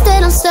guess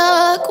that I'm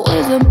stuck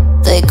with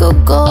them. They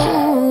could go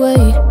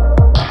away,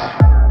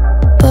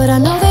 but I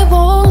know they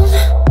won't.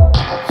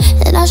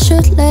 And I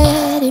should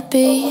let it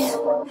be.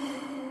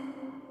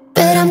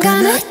 But I'm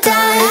gonna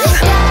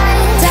dive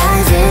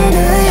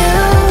into you.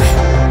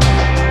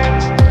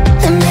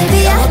 And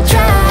maybe I'll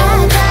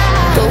try,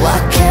 but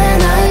what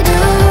can I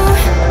do?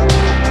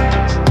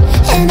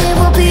 And it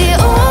will be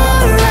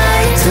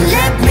alright to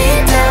let me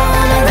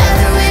down. I'd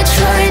rather we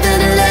try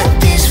than let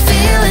these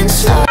feelings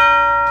slow.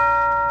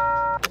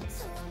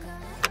 So I'm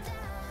gonna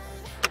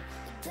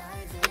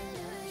dive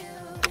into you.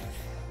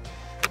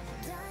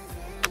 Dive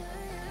into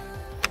you.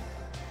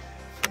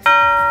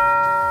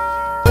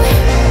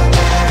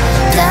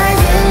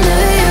 Dive into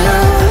you.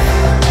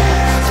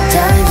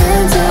 Dive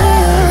into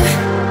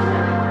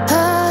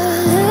you.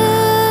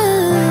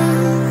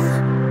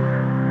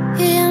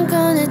 Yeah, I'm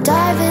gonna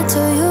dive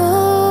into you.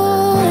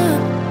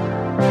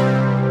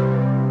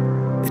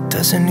 It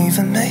doesn't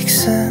even make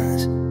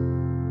sense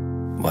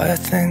why I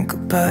think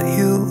about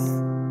you.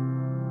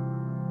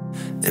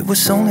 It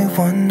was only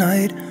one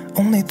night,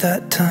 only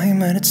that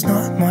time, and it's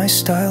not my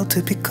style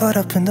to be caught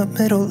up in the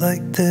middle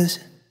like this.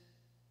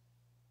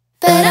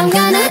 But I'm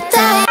gonna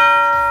dive.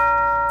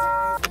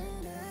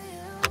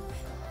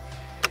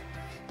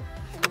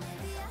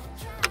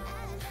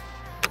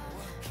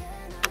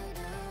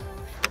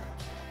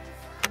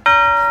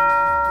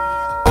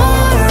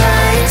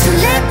 Alright, so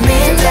let me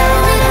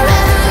down. I'd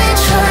rather we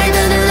try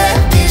than let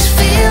these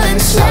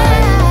feelings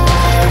slide.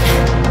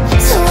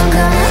 So I'm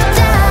gonna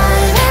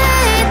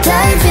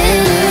dive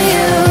into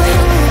you.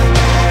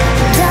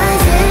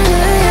 Dive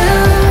into you.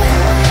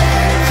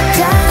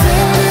 Dive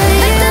into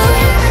you.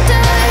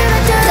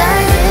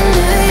 Dive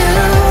into you.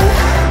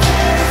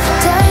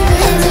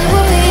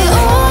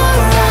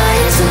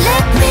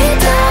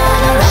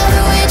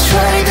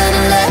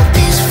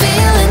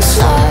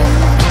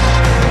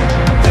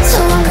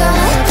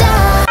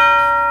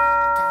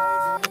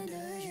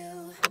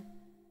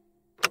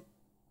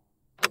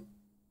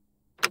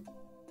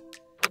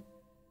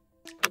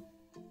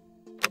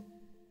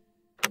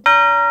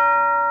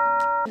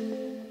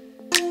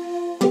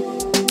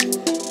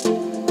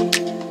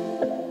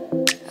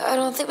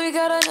 we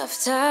got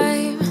enough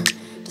time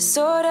to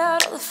sort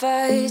out all the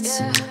fights,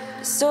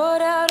 to sort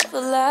out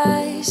all the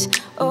lies.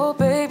 Oh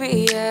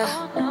baby, yeah.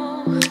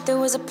 There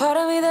was a part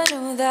of me that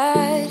knew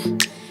that,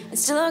 and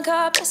still I'm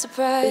caught by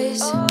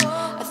surprise.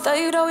 I thought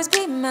you'd always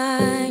be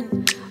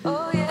mine.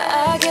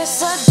 I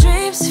guess our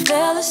dreams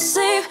fell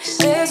asleep.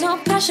 There's no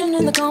passion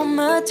in the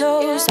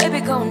comatose.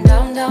 Baby going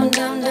down, down,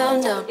 down,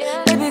 down, down.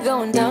 Baby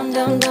going down,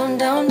 down, down,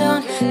 down,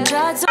 down.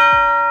 Tried so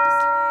hard to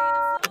stay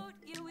afloat.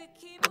 Yeah, we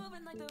keep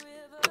moving like the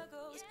river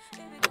goes.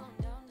 Baby going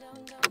down, down,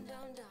 down,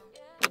 down, down.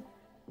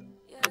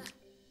 Yeah.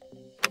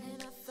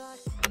 And I thought,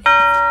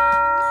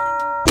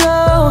 go.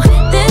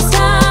 This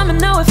time I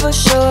know it for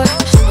sure.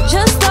 I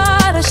just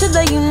thought I should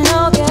let you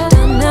know. Yeah,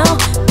 now,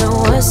 no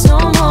words no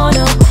more,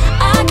 no.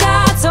 I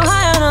got so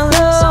high on a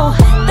low.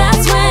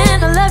 That's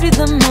when I loved you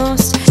the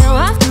most. Now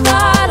I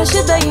thought I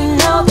should let you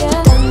know.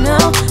 Yeah,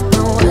 now,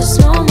 no words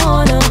no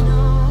more, no.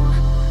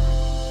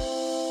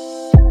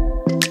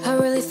 I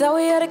really thought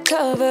we had it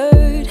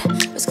covered.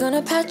 Was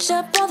gonna patch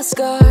up all the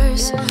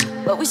scars,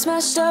 but we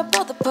smashed up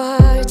all the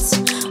parts.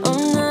 Oh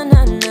na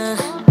na na.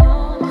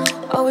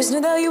 Always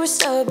knew that you were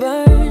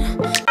stubborn.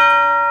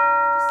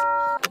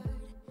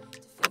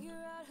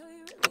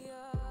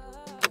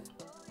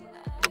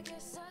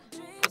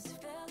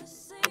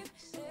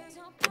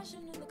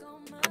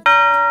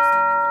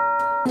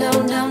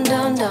 Down, down,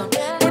 down, down.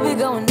 Baby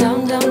going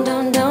down, down,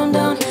 down, down,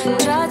 down.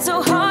 Tried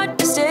so hard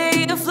to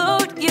stay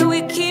afloat. Yeah,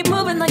 we keep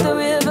moving like the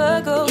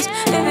river goes.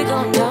 Baby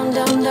going down,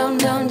 down, down,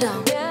 down,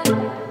 down.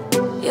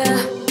 Yeah.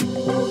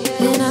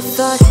 And I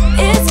thought,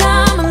 it's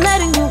time I'm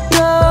letting you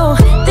go.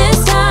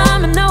 This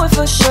time I know it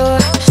for sure.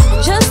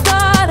 Just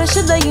thought I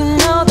should let you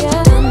know.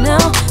 Yeah,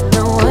 now,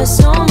 no words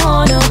no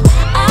more, no.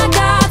 I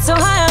got so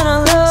high on a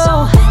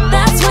low.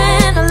 That's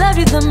when I loved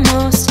you the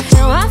most.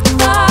 Now I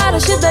thought I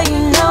should let you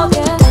know.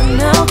 Yeah,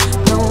 now,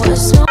 no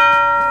words no more.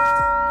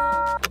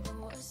 No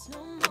words no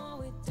more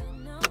with them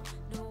now.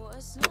 No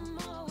words no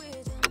more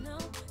with them now.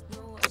 No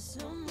words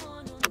no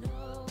more, no, no.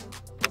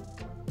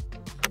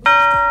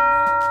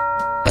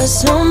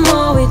 Words no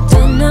more with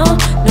them now.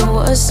 No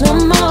words no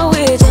more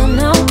with them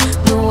now.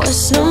 No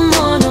words no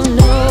more, no,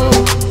 no.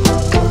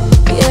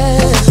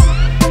 Yeah.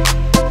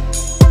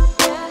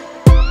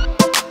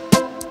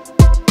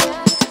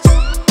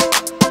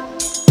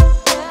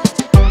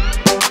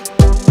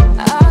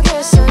 I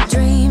guess our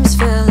dreams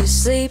fell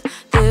asleep.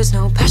 There's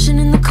no passion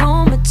in the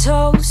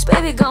comatose.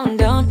 Baby going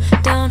down,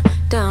 down,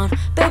 down.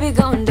 Baby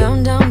going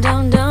down, down,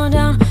 down, down,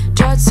 down.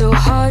 Tried so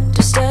hard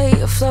to stay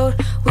afloat.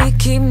 We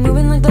keep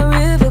moving like the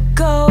river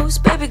goes.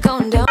 Baby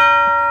going down.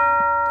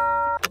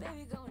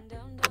 Baby going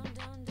down, down,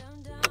 down, down,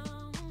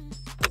 down.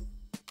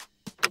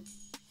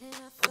 And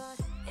I thought,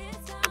 it's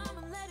time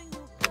I'm letting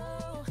you go.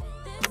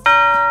 This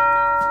time I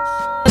know it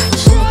for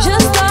sure.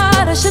 Just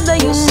thought I should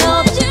let you know.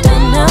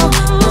 Now,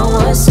 no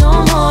words no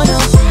more, no.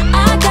 I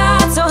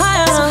got so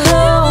high on a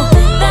low.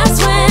 That's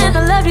when I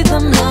loved you the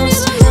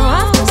most. Now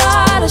I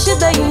thought I should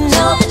let you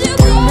know.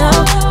 Now,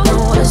 no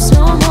words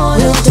no more,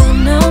 no.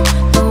 Now,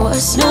 no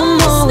words no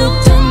more with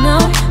them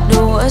now. No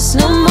words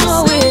no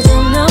more with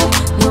them now.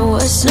 No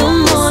words no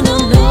more, no,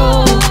 no.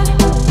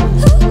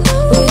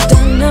 With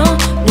them now,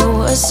 no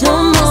words no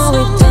more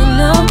with them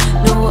now.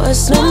 No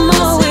words no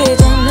more with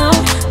them now.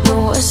 No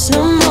words no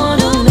more,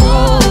 no, no.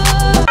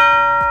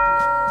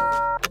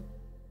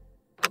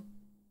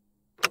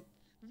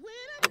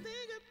 When I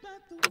think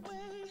about the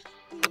way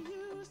we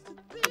used to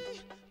be,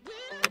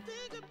 when I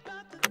think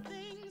about the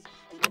things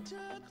it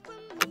took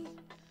from me,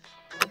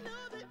 I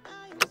know that I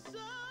am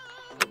so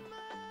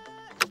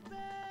much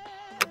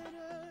better,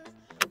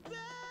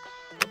 better.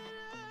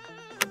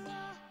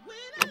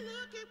 When I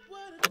look at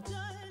what I've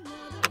done,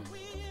 now that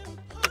we're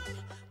apart,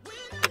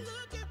 when I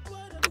look at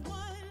what I've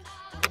won,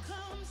 I've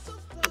come so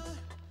far.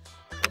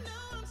 I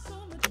know I'm so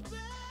much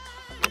better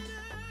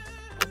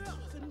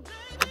off, and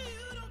baby,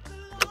 you don't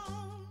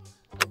belong.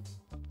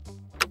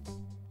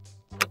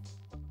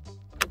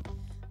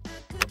 I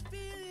could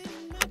feel it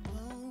in my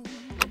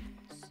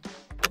bones.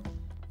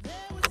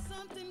 There was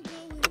something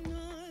going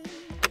on,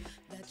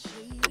 that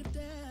shade of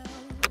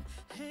doubt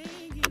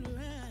hanging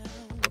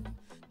around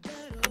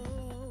that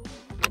old.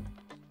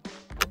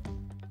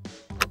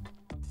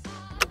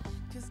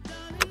 'Cause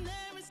darling,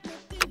 there is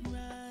nothing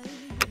right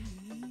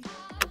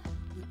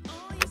when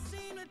all you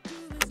seem to do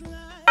is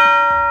lie.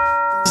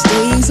 Those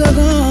days are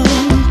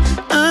gone,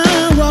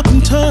 I'm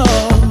walking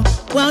tall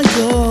while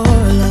you're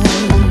alone.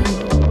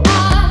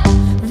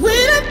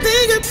 When I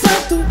think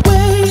about the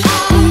way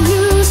we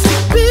used to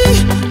be,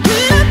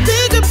 when I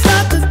think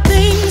about the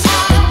things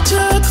it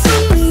took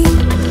from me,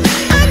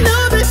 I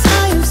know that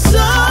I am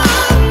so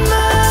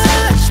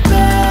much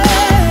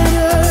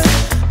better,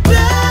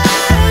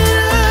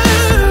 better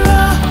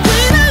off.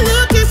 When I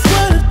look at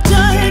what I've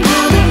done,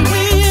 now that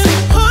we're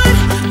apart,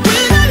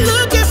 when I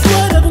look at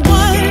what I've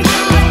won,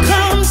 I've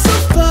come so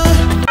far.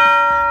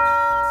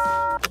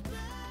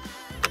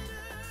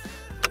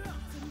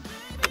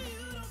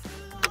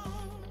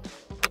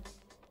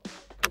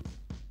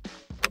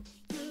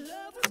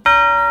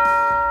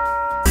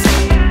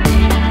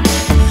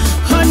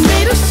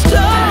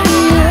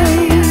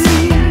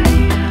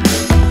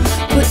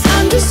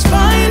 it's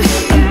fine.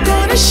 I'm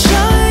gonna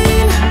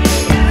shine.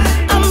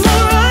 I'm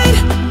alright,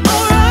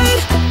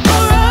 alright,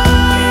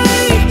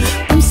 alright.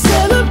 I'm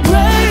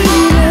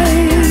celebrating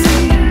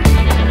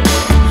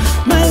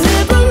my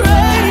liberation.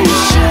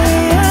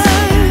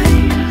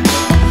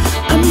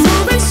 I'm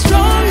moving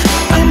strong,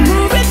 I'm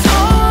moving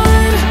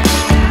on.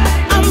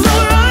 I'm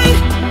alright,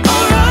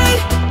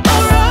 alright,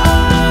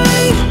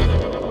 alright.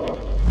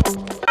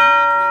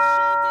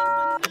 Shaken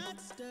but not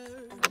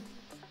stirred.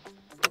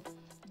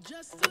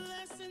 Just a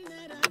lesson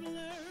that I've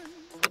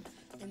learned,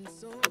 and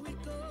so it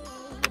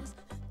goes.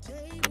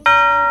 Tables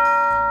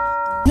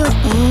you're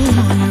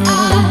on your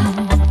own.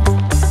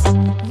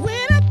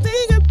 When I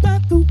think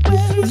about the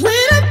way,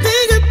 when I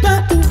think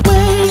about the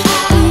way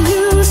we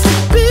used to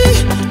be,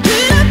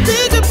 when I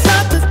think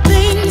about the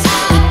things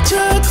you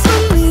took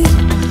from me,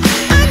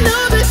 I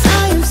know that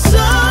I am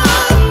so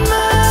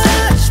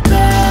much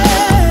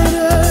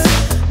better,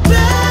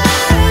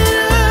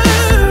 better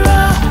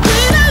off.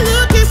 When I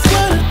look at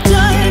what I've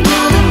done,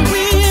 now that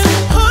we're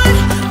apart,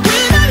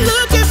 when I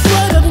look at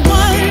what I've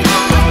won,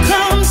 I've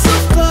come so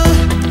far.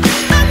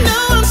 I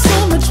know I'm so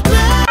much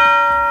better.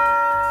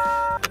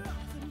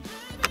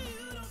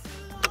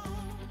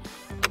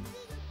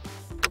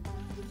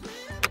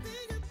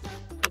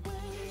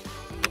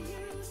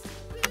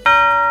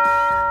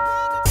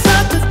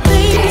 About the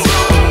things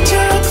you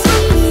took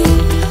from me,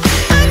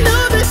 I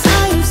know that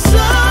I am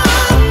so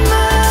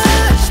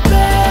much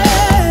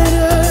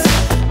better,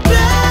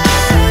 better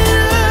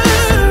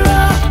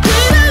off.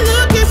 When I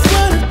look at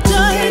what I've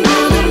done,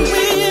 now that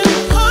we're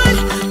apart,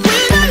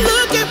 when I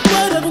look at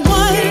what I've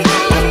won,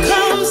 I've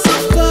come so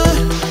far.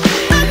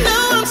 I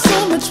know I'm so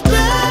much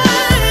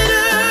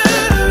better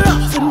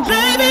off, and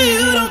baby,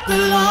 you don't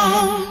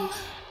belong.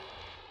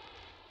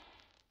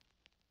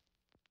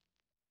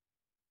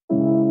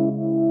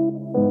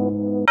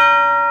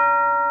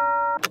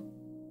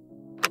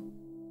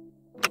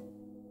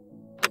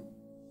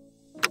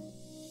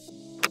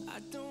 I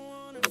don't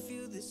wanna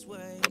feel this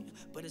way,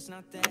 but it's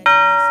not that easy.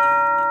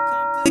 You're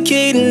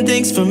complicating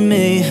things for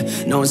me.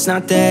 No, it's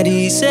not that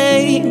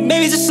easy.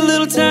 Maybe just a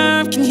little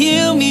time can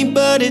heal me,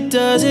 but it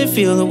doesn't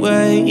feel the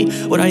way.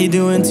 What are you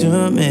doing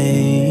to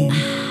me?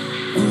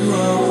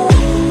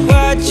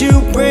 Why'd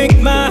you break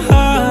my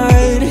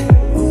heart?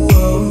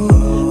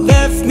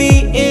 Left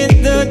me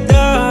in the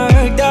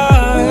dark,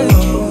 dark.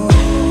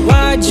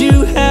 Why'd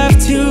you have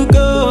to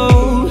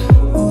go?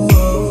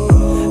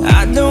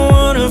 I don't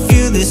wanna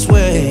feel this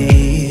way.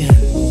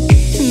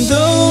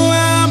 Though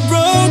I'm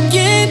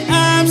broken,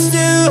 I'm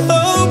still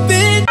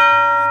hoping I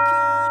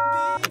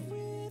could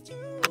be with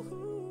you.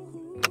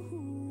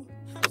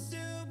 I'm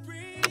still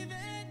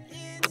breathing,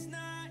 it's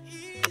not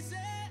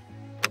easy.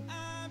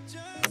 I'm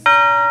just a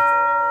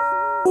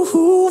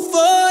fool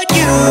for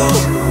you.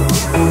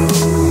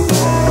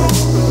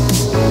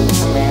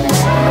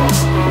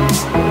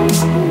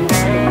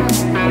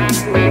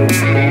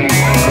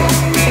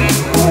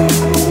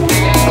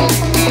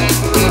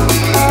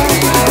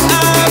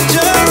 I'm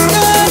just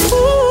a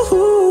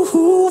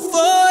fool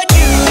for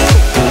you.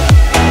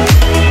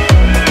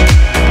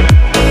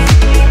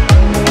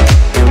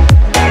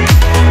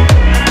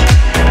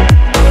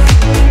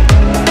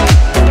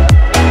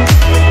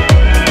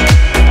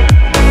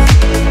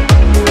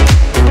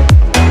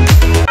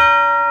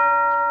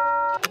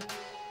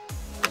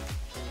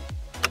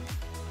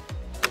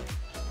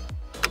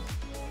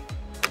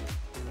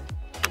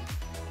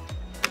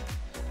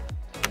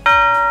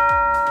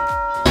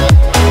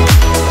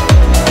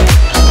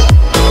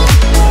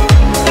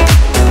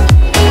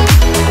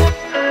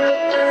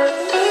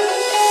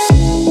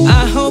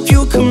 I hope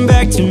you'll come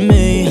back to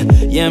me.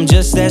 Yeah, I'm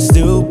just that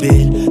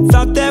stupid.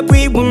 Thought that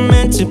we were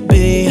meant to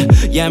be.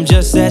 Yeah, I'm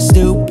just that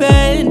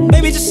stupid.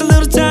 Maybe just a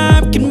little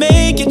time can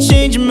make you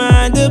change your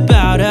mind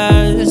about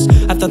us.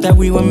 I thought that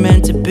we were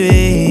meant to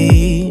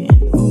be.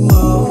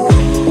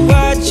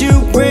 Why'd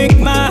you break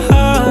my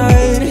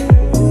heart?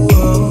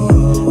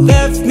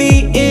 Left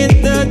me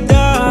in the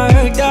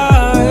dark,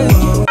 dark.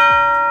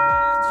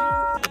 Why'd you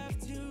have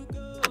to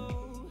go?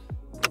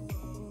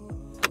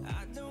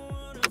 I don't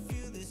wanna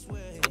feel this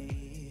way.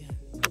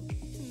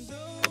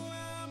 Though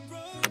I'm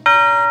broken,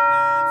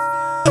 I'm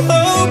still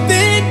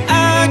hoping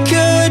I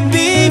could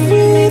be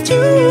with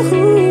you.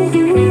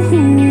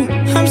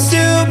 I'm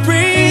still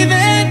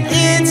breathing,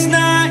 it's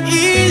not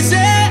easy.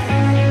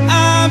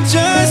 I'm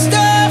just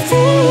a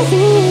fool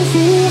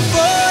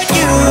for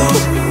you.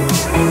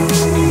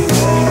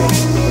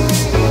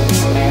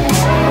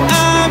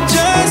 I'm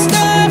just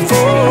a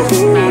fool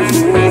for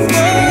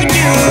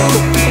you.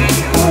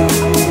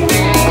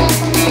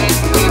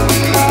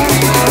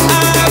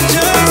 I'm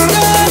just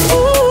a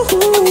fool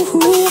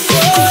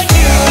for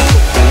you.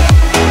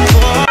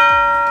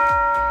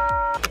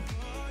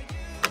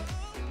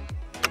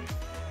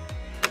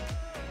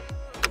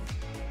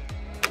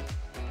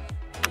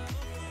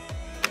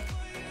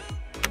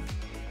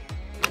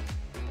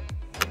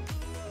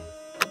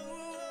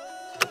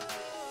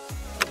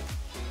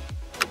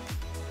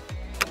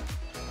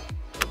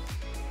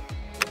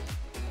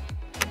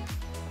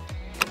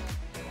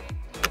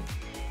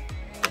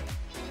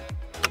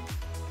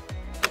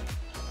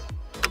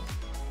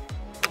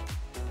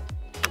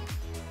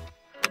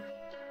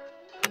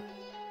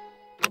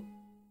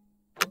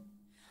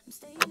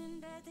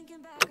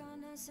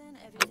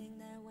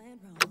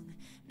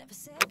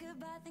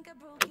 think I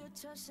broke your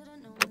trust,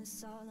 should've known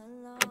this all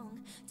along.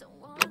 Don't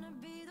wanna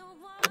be the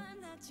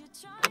one that you're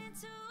trying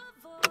to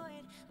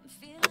avoid. I'm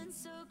feeling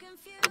so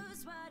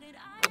confused, why did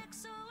I act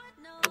so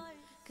annoyed?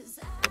 'Cause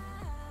I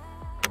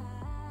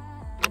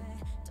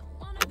don't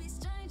wanna be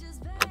strangers,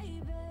 baby.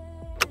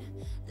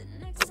 The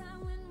next time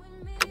when we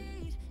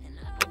meet, and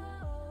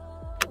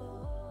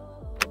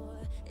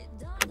it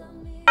dawned on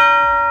me.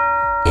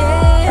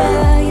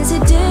 Yeah, yes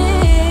it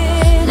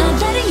did. Not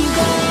letting you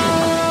go,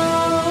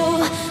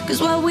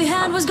 'cause what we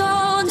had was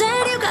gold,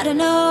 and you gotta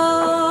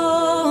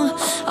know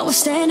I was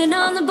standing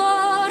on the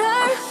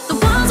border. The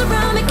walls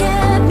around me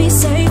kept me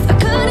safe. I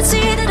couldn't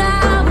see that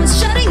I was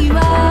shutting you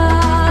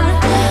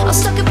out. I was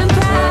stuck up and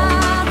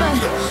proud, but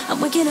I'm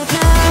waking up now.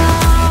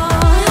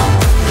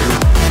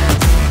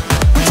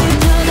 Want you to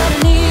know that I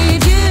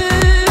need you.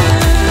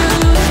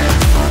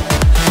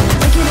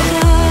 Waking up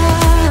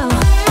now.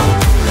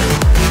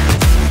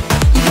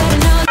 You gotta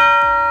know.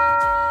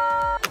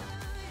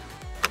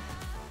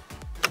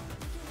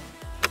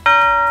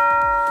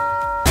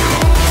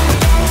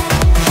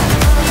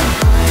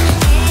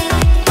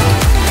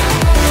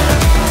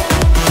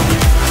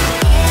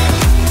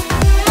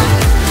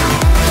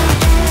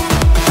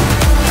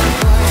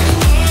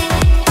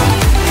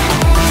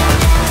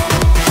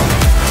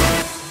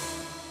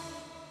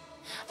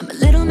 I'm a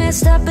little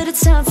messed up, but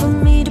it's time for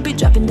me to be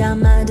dropping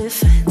down my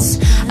defense.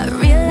 I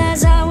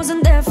realize I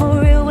wasn't there for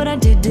real. What I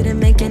did didn't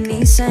make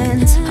any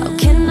sense. How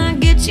can I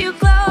get you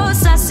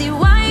close? I see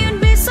why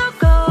you'd be so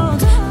cold,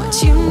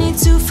 but you need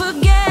to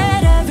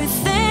forget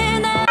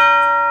everything that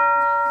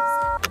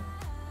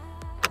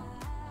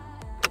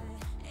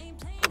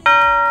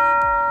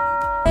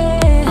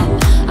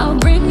I'll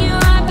bring you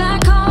right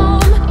back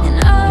home. And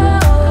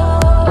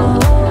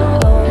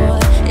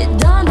it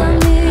dawned on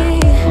me.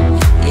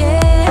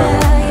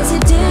 Yeah, yes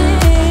it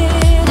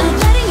did. Not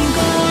letting you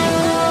go,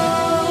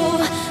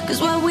 'cause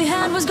what we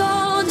had was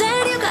gold,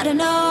 and you gotta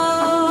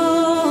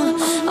know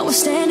I was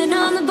standing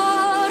on the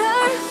border.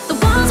 The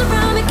walls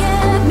around me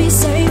kept me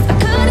safe. I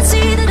couldn't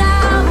see that I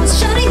was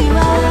shutting you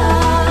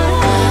out.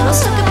 I was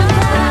stuck up and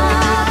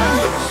proud.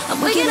 I'm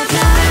waking up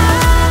now.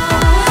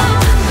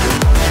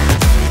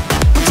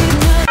 Want you to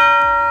know.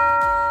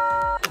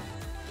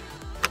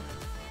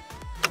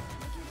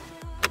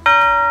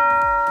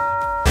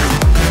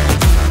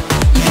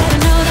 You gotta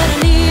know that I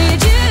need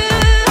you,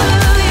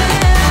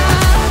 yeah.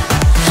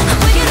 I'm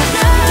waking up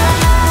now.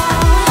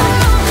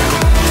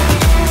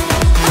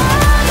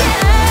 Oh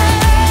yeah.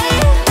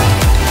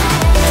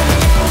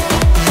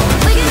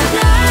 Waking up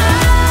now.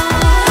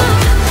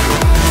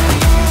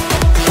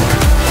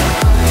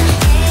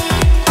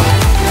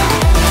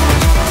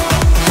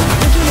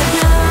 Waking up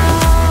now.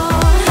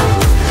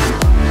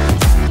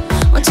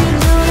 Want you to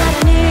know that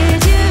I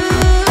need you.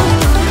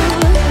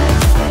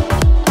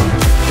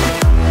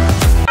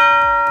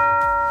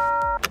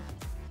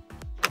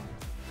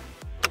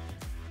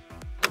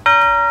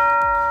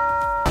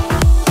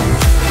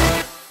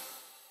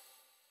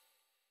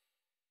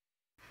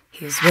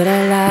 Here's what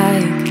I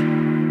like: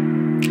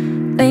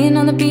 laying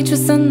on the beach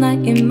with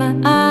sunlight in my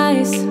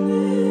eyes,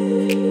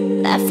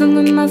 laughing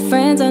with my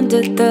friends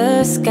under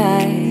the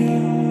sky,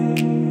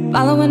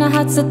 following our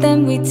hearts so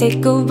then we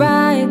take a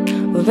ride.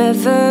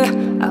 Wherever,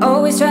 I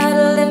always try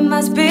to let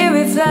my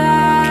spirit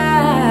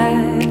fly,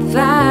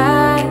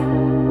 fly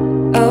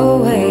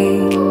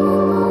away.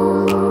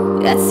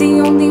 That's the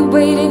only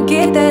way to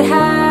get that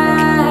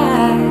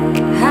high,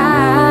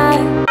 high.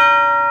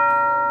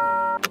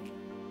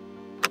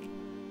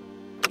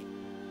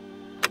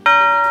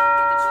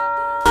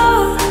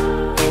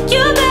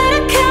 You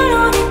better count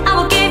on it. I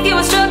will give you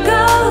a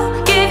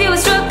struggle, give you a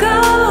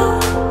struggle.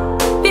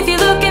 If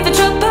you're looking for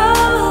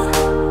trouble,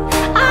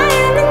 I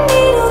am the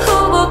needle who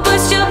will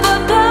push your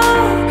bubble,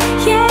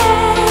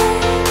 yeah.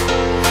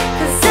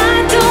 'Cause I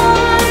don't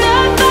wanna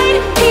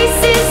fight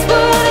pieces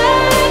for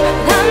life.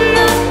 I'm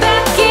not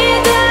backing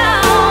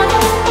down.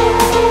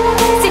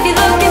 So if you're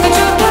looking for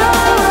trouble,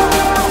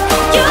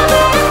 you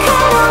better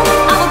count on it.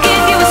 I will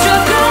give you a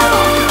struggle,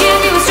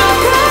 give you a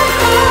struggle.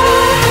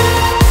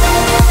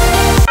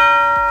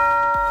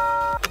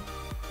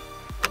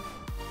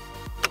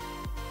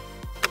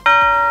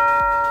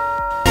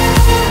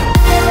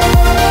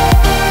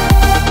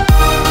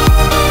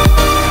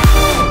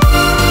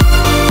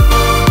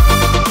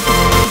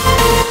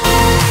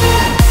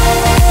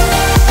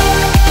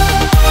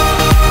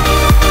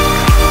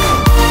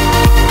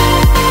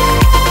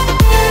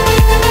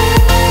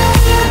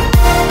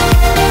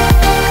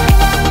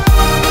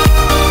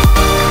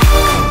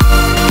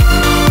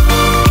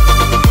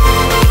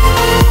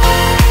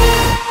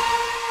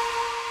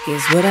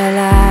 Here's what I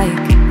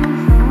like: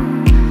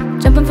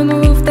 jumping from a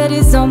roof that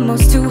is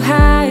almost too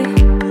high. I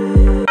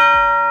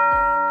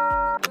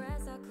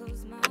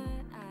close my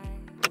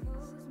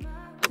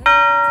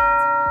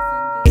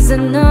eyes. Is a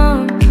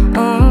numb.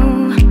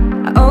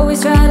 I always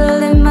try to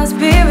let my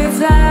spirit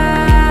fly.